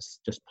from it. And it's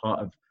just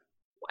part of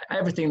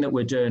everything that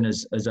we're doing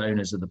as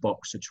owners of the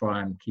box to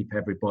try and keep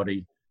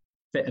everybody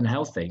fit and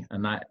healthy.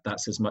 And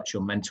that's as much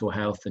your mental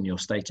health and your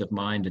state of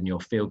mind and your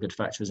feel good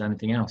factor as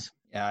anything else.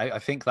 Yeah, I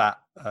think that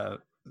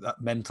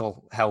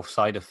mental health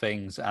side of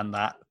things and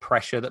that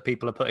pressure that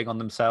people are putting on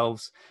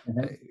themselves,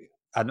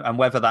 and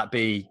whether that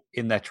be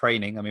in their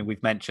training. I mean,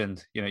 we've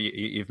mentioned,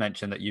 you've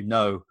mentioned that you're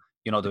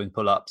not doing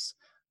pull-ups.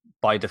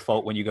 By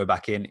default, when you go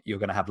back in, you're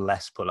going to have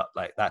less pull-up.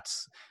 Like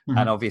that's,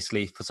 and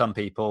obviously for some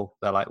people,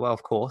 they're like, well,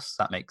 of course,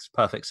 that makes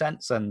perfect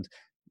sense, and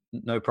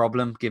no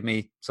problem. Give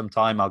me some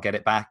time, I'll get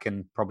it back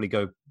and probably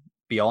go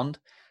beyond.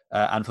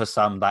 And for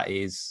some, that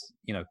is,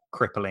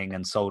 crippling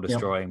and soul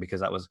destroying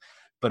because that was.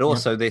 But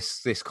also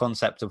this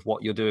concept of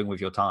what you're doing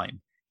with your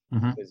time.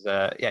 Because,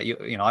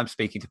 I'm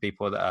speaking to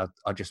people that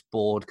are just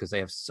bored because they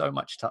have so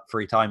much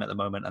free time at the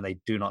moment and they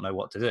do not know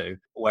what to do.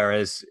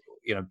 Whereas,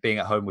 being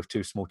at home with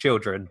 2 small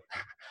children,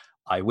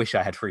 I wish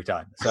I had free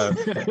time. So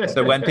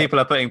when people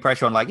are putting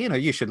pressure on, like,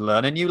 you should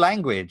learn a new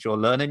language or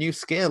learn a new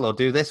skill or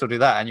do this or do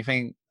that, and you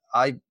think,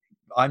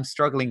 I'm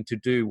struggling to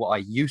do what I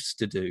used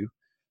to do,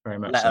 very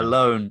much let so.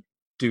 alone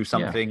do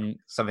something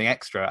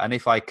extra. And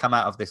if I come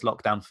out of this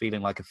lockdown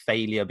feeling like a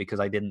failure because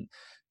I didn't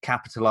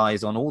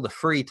capitalize on all the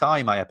free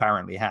time I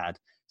apparently had.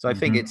 So I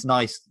think it's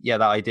nice,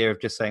 that idea of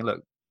just saying,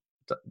 look,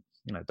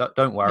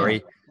 don't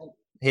worry.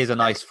 Here's a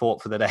nice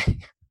thought for the day.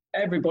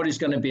 Everybody's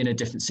going to be in a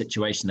different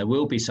situation. There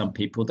will be some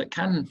people that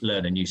can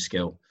learn a new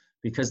skill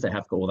because they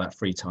have got all that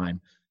free time.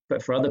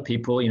 But for other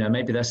people,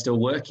 maybe they're still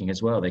working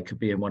as well. They could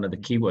be in one of the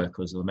key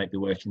workers, or maybe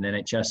working in the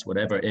NHS,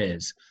 whatever it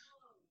is.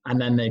 And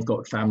then they've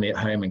got family at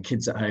home and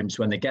kids at home.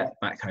 So when they get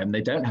back home,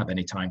 they don't have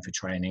any time for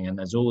training. And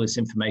there's all this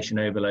information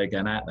overload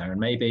going out there.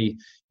 And maybe,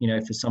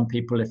 for some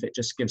people, if it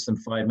just gives them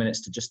 5 minutes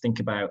to just think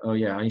about, oh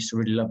yeah, I used to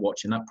really love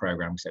watching that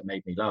program because it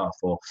made me laugh.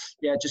 Or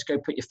just go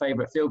put your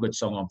favorite feel-good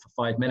song on for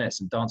 5 minutes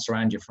and dance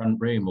around your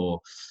front room, or,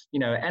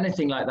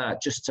 anything like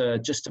that, just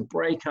to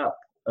break up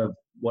of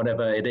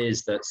whatever it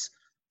is that's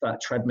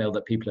that treadmill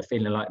that people are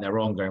feeling like they're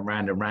on, going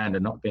round and round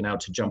and not being able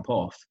to jump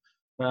off.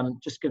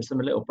 Just gives them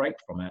a little break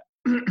from it.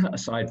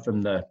 Aside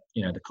from the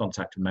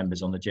contact of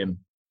members on the gym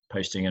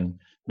posting and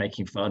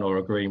making fun or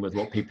agreeing with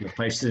what people have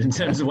posted in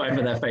terms of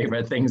whatever their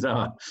favorite things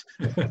are.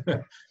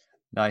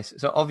 Nice.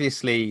 So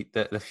obviously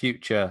the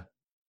future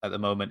at the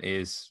moment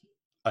is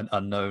an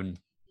unknown,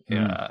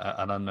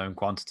 an unknown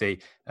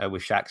quantity.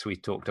 With Shax, we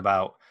talked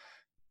about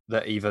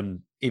that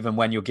even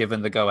when you're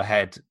given the go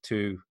ahead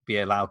to be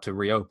allowed to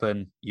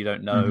reopen, you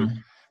don't know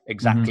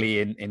exactly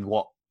in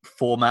what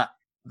format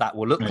that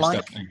will look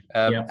like.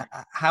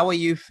 How are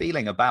you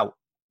feeling about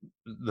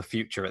the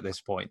future at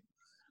this point?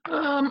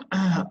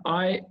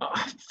 I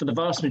for the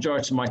vast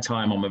majority of my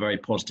time, I'm a very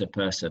positive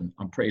person.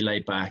 I'm pretty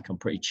laid back. I'm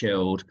pretty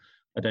chilled.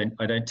 I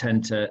don't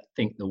tend to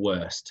think the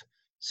worst.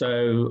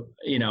 So,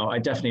 I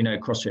definitely know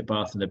CrossFit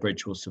Bath and the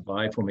Bridge will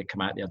survive when we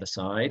come out the other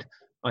side.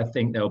 I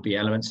think there'll be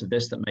elements of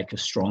this that make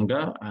us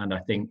stronger. And I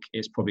think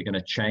it's probably going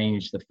to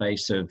change the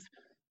face of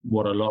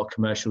what a lot of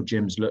commercial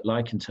gyms look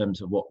like in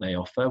terms of what they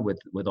offer with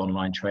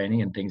online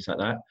training and things like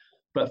that.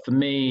 But for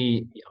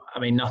me,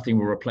 nothing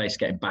will replace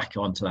getting back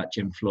onto that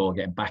gym floor,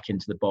 getting back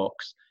into the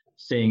box,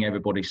 seeing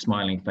everybody's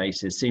smiling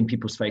faces, seeing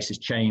people's faces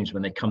change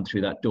when they come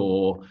through that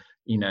door.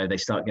 They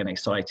start getting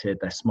excited,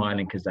 they're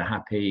smiling because they're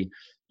happy.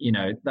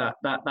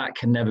 That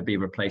can never be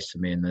replaced for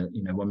me.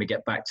 And when we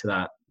get back to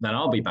that, then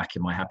I'll be back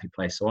in my happy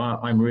place. So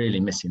I'm really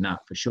missing that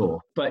for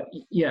sure. But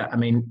yeah,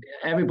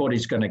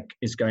 everybody's in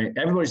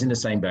the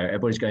same boat.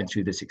 Everybody's going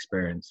through this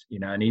experience,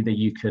 and either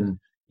you can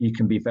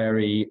be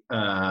very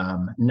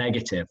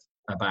negative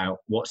about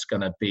what's going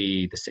to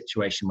be the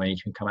situation where you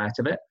can come out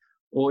of it,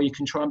 or you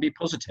can try and be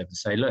positive and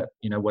say, look,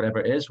 whatever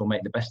it is, we'll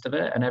make the best of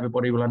it, and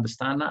everybody will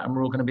understand that, and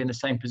we're all going to be in the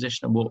same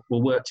position, and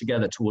we'll work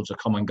together towards a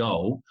common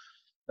goal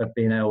of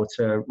being able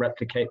to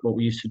replicate what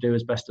we used to do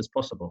as best as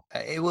possible.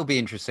 It will be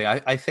interesting.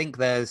 I think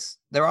there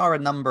are a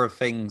number of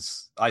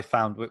things I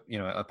found,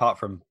 apart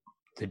from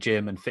the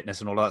gym and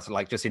fitness and all that,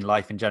 like just in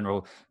life in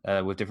general,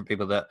 with different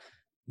people that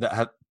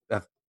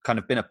have kind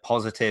of been a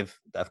positive,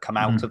 that have come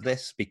out of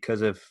this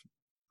because of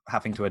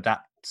having to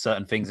adapt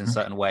certain things in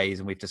certain ways.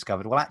 And we've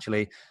discovered, well,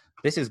 actually,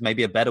 this is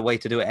maybe a better way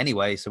to do it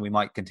anyway. So we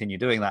might continue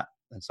doing that,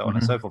 and so on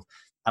and so forth.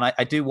 And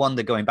I do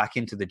wonder going back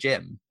into the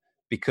gym,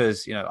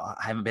 because, I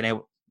haven't been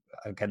able,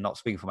 again, not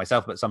speaking for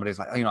myself, but somebody's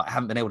like, I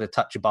haven't been able to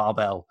touch a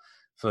barbell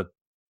for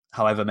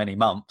however many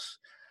months.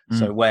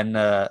 So when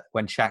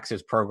Shax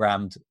has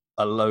programmed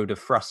a load of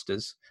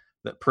thrusters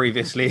that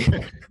previously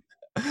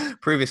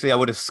I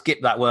would have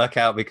skipped that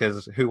workout,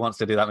 because who wants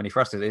to do that many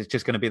thrusters? It's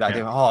just going to be that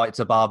idea, it's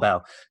a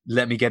barbell,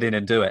 let me get in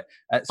and do it.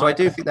 So I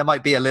do think there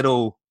might be a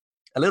little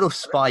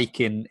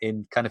spike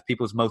in kind of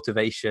people's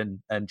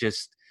motivation and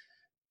just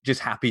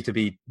happy to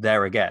be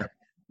there again.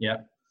 Yeah.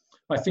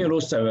 I feel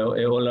also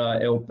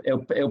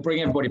it'll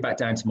bring everybody back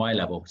down to my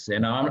level. So,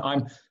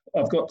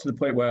 I've got to the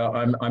point where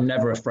I'm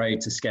never afraid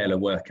to scale a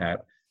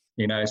workout.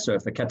 So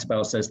if a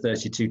kettlebell says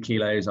 32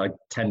 kilos, I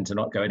tend to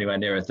not go anywhere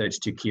near a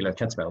 32 kilo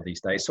kettlebell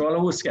these days. So I'll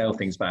always scale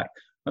things back.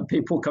 And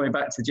people coming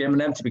back to the gym,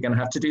 inevitably going to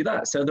have to do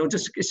that. So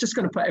it's just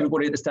going to put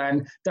everybody that's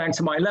down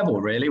to my level,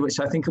 really, which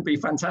I think will be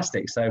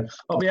fantastic. So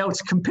I'll be able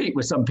to compete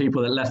with some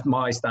people that left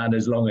my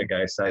standards long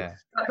ago. So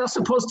that's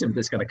a positive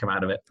that's going to come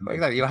out of it.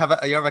 Exactly. You have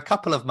a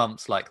couple of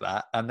months like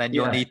that, and then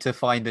you'll need to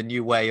find a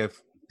new way of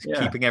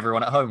keeping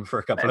everyone at home for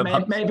a couple of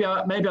months. Maybe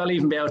I'll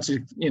even be able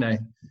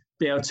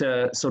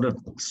to sort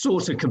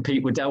of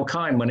compete with Del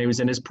Kine when he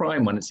was in his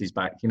prime once he's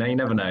back. You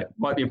never know.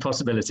 Might be a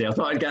possibility. I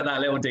thought I'd get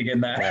that little dig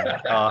in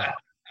there.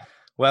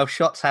 Well,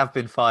 shots have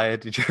been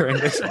fired during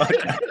this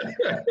podcast.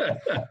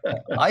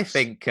 I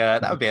think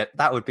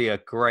that would be a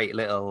great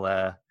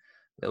little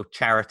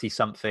charity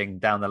something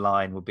down the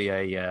line. Would be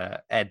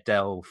a Ed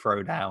Del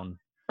throwdown.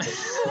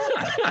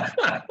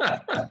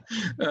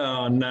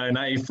 Oh no!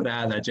 Now you put it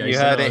out there, Jason. You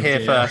heard it here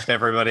first,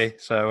 everybody.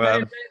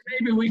 So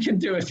maybe we can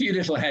do a few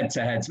little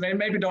head-to-heads.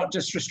 Maybe not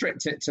just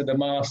restrict it to the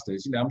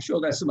Masters. I'm sure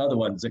there's some other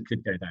ones that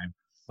could go down.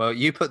 Well,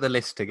 you put the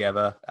list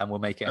together, and we'll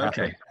make it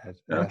happen.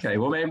 Okay.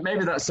 Well,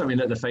 maybe that's something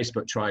that the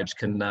Facebook tribes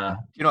can.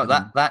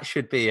 That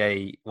should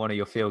be one of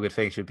your feel-good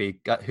things. Should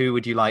be, who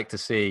would you like to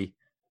see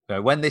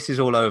when this is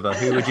all over?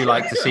 Who would you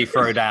like to see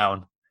throw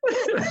down?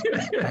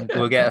 And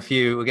we'll get a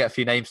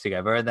few names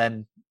together, and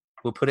then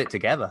we'll put it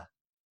together.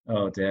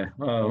 Oh dear.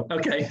 Oh,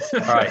 okay. All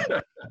right.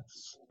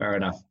 Fair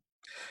enough.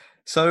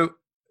 So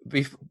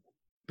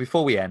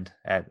before we end,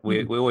 Ed,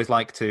 we always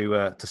like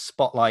to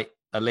spotlight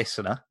a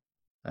listener.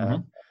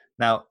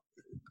 Now,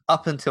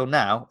 up until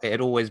now, it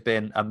had always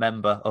been a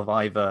member of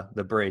either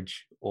the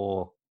Bridge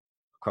or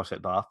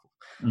CrossFit Bath.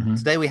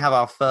 Today we have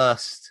our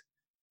first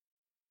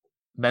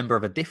member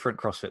of a different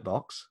CrossFit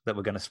box that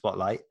we're going to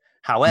spotlight.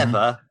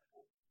 However,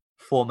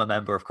 former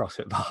member of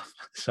CrossFit Bath.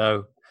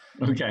 So,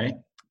 okay,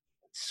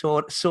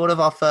 sort of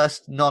our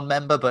first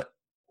non-member, but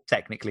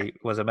technically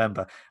was a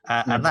member,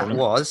 and that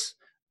was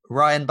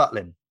Ryan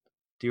Butlin.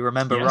 Do you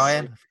remember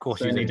Ryan? Of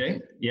course you do.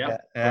 Yeah,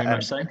 very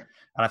much so.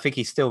 And I think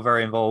he's still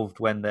very involved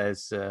when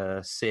there's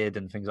SID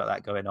and things like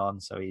that going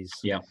on. So he's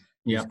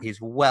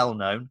well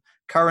known.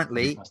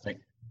 Currently,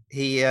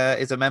 he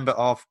is a member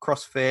of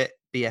CrossFit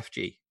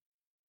BFG.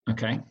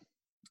 Okay.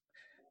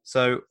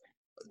 So,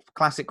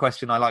 classic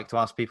question I like to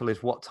ask people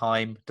is, what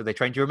time do they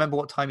train? Do you remember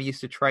what time he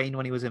used to train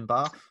when he was in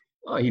Bath?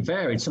 Oh, he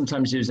varied.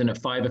 Sometimes he was in at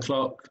 5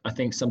 o'clock. I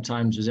think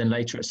sometimes was in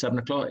later at 7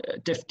 o'clock.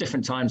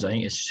 Different times. I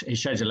think his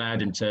schedule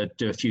allowed him to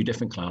do a few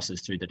different classes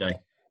through the day.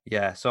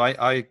 Yeah. So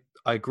I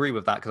agree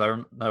with that,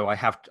 because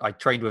I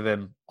trained with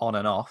him on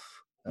and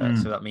off.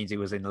 so that means he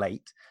was in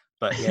late.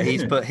 But yeah,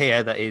 he's put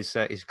here that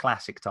his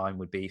classic time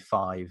would be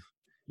 5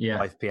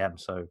 p.m.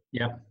 So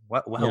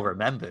well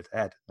remembered,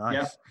 Ed. Nice.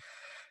 Yeah.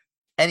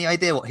 Any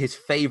idea what his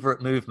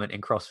favourite movement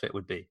in CrossFit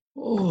would be?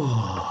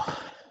 Oh,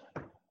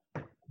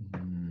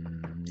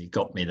 you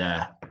got me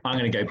there. I'm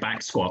going to go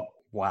back squat.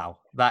 Wow,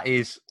 that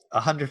is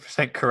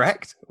 100%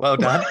 correct. Well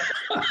done.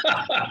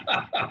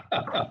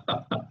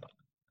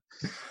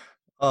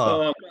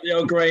 Oh, the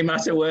old grey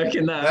matter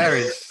working there. There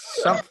is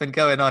something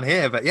going on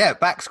here, but yeah,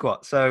 back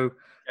squat. So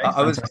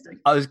I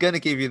was going to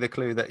give you the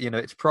clue that,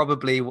 it's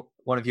probably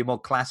one of your more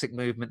classic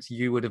movements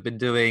you would have been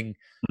doing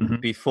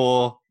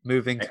before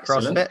moving to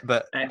CrossFit,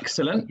 but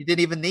excellent. You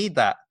didn't even need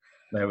that.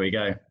 There we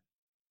go.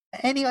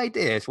 Any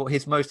ideas what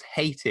his most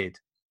hated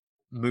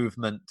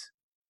movement,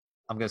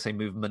 I'm going to say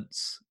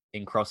movements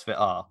in CrossFit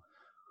are?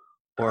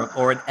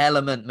 Or an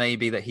element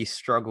maybe that he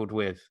struggled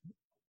with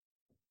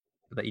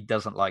that he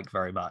doesn't like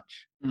very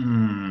much?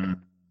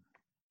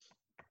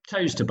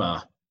 Toes to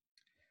bar.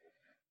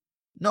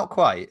 Not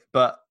quite,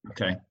 but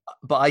okay.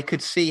 But I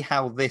could see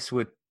how this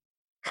would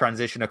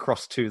transition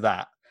across to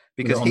that,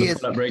 because he is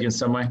pull-up rig in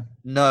some way.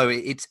 No,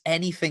 it's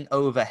anything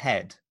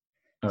overhead.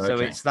 So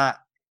it's that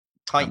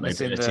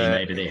tightness in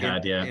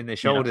the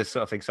shoulders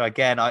sort of thing. So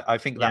again, I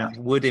think that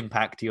would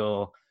impact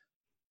your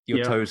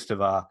toes to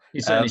bar.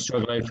 You certainly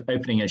struggle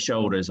opening your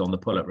shoulders on the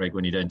pull-up rig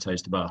when you're doing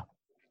toes to bar.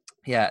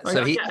 Yeah,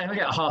 so I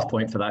get a half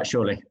point for that,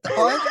 surely.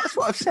 Oh, that's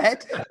what I've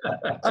said.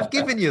 I've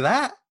given you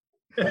that.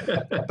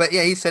 But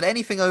yeah, he said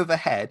anything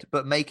overhead,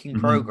 but making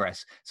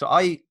progress. So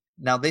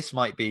now this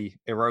might be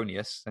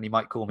erroneous, and he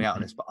might call me out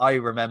on this, but I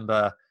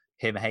remember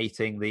him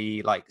hating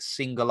the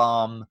single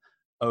arm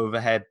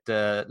overhead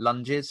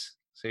lunges.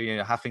 So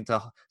having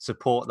to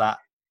support that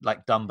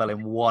dumbbell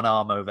in one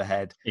arm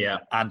overhead,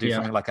 and do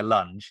something like a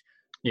lunge.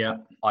 Yeah,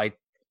 I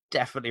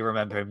definitely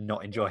remember him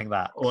not enjoying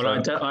that. Well,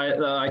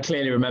 I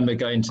clearly remember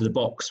going to the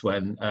box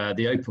when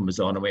the Open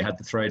was on, and we had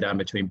the throwdown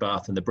between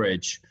Bath and the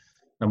Bridge,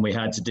 and we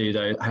had to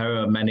do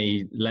however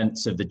many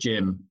lengths of the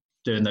gym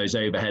doing those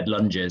overhead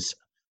lunges.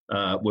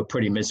 Were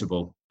pretty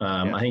miserable.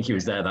 I think he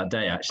was there that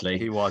day, actually.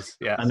 He was,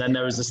 yeah. And then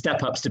there was the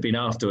step-ups to be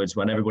afterwards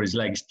when everybody's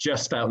legs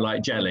just felt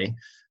like jelly,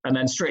 and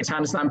then strict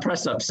handstand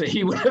press-ups. So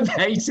he would have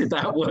hated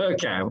that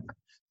workout.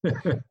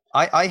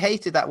 I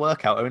hated that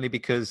workout only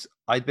because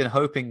I'd been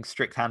hoping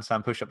strict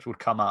handstand push-ups would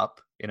come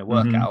up in a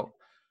workout.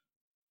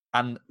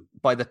 And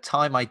by the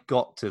time I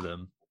got to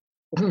them,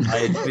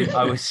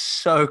 I was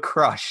so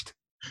crushed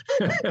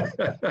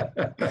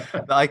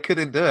that I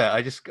couldn't do it.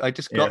 I just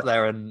got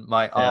there, and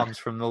my arms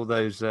from all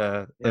those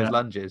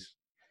lunges.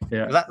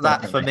 Yeah,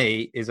 that for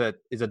me is a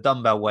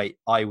dumbbell weight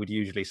I would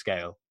usually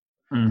scale.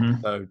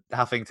 So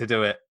having to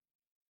do it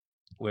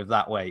with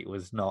that weight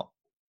was not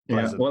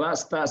pleasant. Well,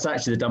 that's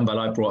actually the dumbbell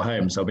I brought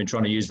home. So I've been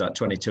trying to use that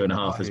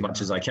 22.5 as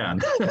much as I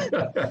can.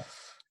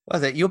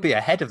 Well, you'll be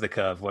ahead of the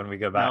curve when we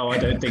go back. No, I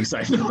don't think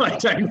so. No, I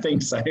don't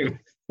think so.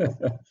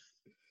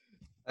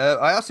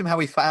 I asked him how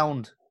he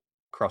found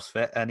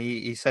CrossFit, and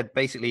he said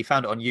basically he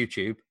found it on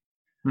YouTube,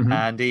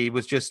 and he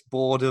was just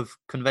bored of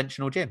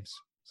conventional gyms.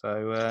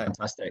 So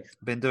fantastic.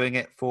 Been doing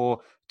it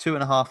for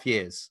 2.5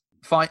 years.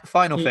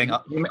 Final thing,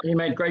 he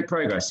made great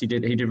progress. He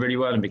did really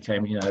well and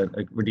became a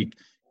really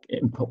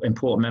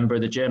important member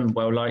of the gym.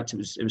 Well liked. It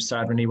was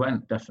sad when he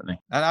went, definitely.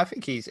 And I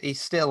think he's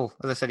still,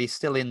 as I said, he's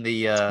still in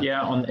the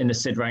in the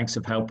SID ranks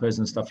of helpers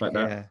and stuff like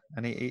that. Yeah,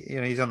 and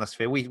he's on the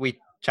sphere. We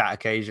chat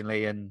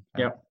occasionally, and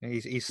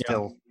he's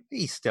still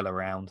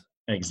around.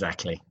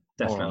 Exactly,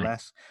 definitely. More or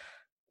less.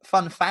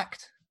 Fun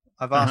fact: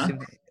 I've asked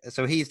him.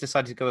 So he's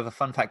decided to go with a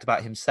fun fact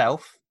about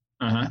himself.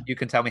 You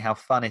can tell me how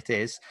fun it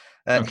is.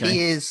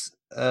 He is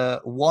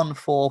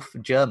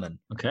 1/4 German.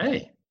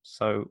 Okay.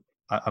 So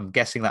I'm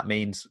guessing that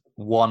means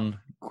one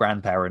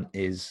grandparent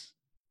is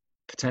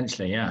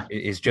potentially,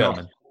 is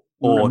German,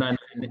 or none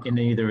in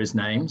either his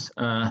names.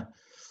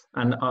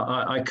 And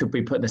I could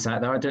be putting this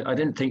out there. I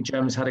didn't think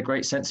Germans had a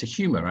great sense of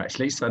humour,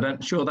 actually. So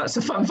I'm sure that's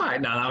a fun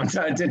fact. No, I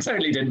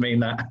totally didn't mean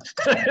that.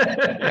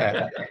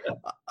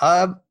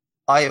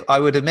 I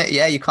would admit,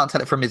 you can't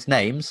tell it from his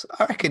names.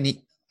 I reckon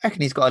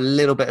he's got a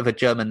little bit of a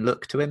German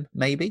look to him,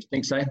 maybe.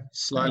 Think so?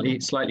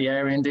 Slightly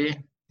Aryan, do you?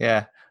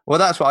 Yeah. Well,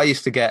 that's what I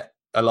used to get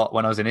a lot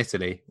when I was in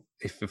Italy.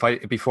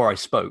 Before I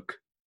spoke,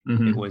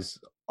 it was,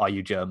 "Are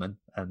you German?"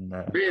 And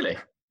really.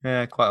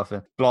 Yeah, quite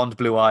often. Blonde,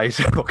 blue eyes.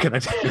 What can I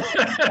do?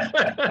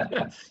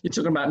 You're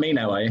talking about me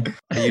now, are you?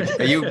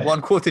 Are you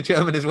 1/4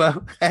 German as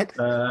well, Ed?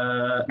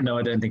 No,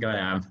 I don't think I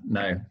am.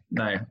 No.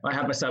 I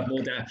have myself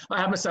more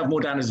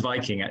down as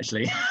Viking,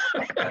 actually.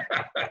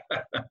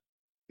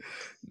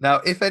 Now,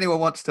 if anyone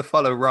wants to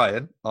follow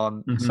Ryan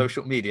on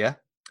social media,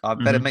 I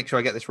better make sure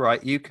I get this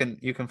right. You can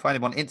find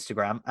him on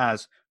Instagram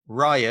as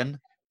Ryan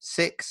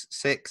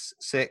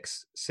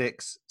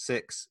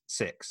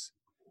 6666666.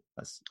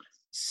 That's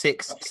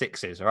 6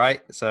 6s, all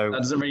right? So that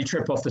doesn't really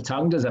trip off the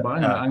tongue, does it?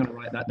 I'm going to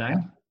write that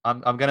down. I'm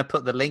going to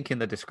put the link in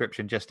the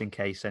description just in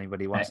case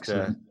anybody wants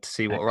to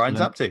see what Ryan's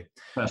up to.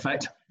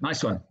 Perfect.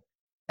 Nice one.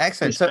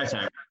 Excellent. So,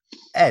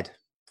 Ed,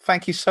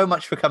 thank you so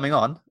much for coming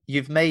on.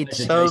 You've made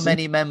Pleasure,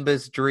 many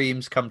members'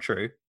 dreams come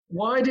true.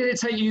 Why did it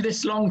take you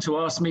this long to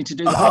ask me to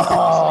do the podcast?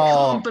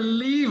 I can't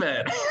believe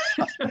it.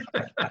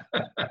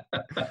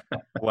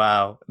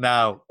 Wow.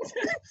 Now,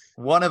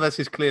 one of us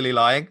is clearly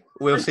lying.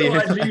 We'll see. I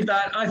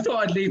thought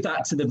I'd leave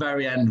that to the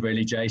very end,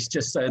 really, Jace,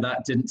 just so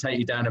that didn't take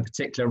you down a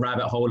particular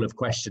rabbit hole of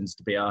questions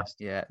to be asked.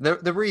 Yeah.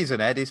 The reason,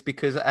 Ed, is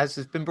because, as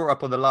has been brought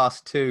up on the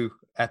last 2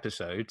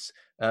 episodes,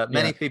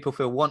 many people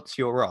feel once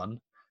you're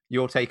on,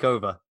 you'll take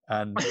over.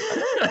 And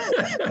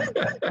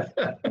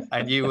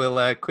and you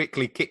will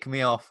quickly kick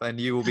me off and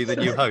you will be the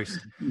new host.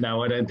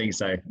 No, I don't think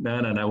so.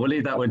 No. We'll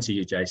leave that one to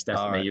you, Jace,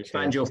 definitely. Right, You've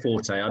found your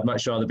forte. I'd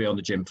much rather be on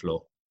the gym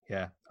floor.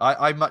 Yeah,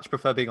 I much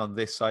prefer being on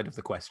this side of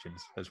the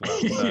questions as well.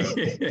 So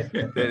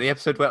the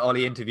episode where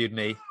Ollie interviewed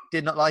me,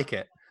 did not like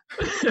it.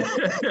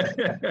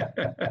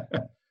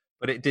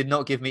 But it did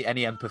not give me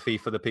any empathy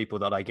for the people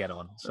that I get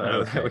on. So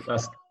okay.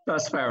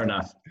 That's fair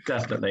enough.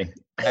 Definitely.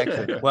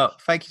 Excellent. Well,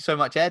 thank you so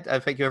much, Ed.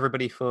 And thank you,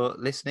 everybody, for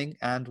listening.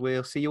 And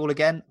we'll see you all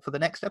again for the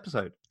next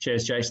episode.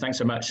 Cheers, Jace. Thanks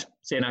so much.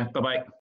 See you now. Bye-bye.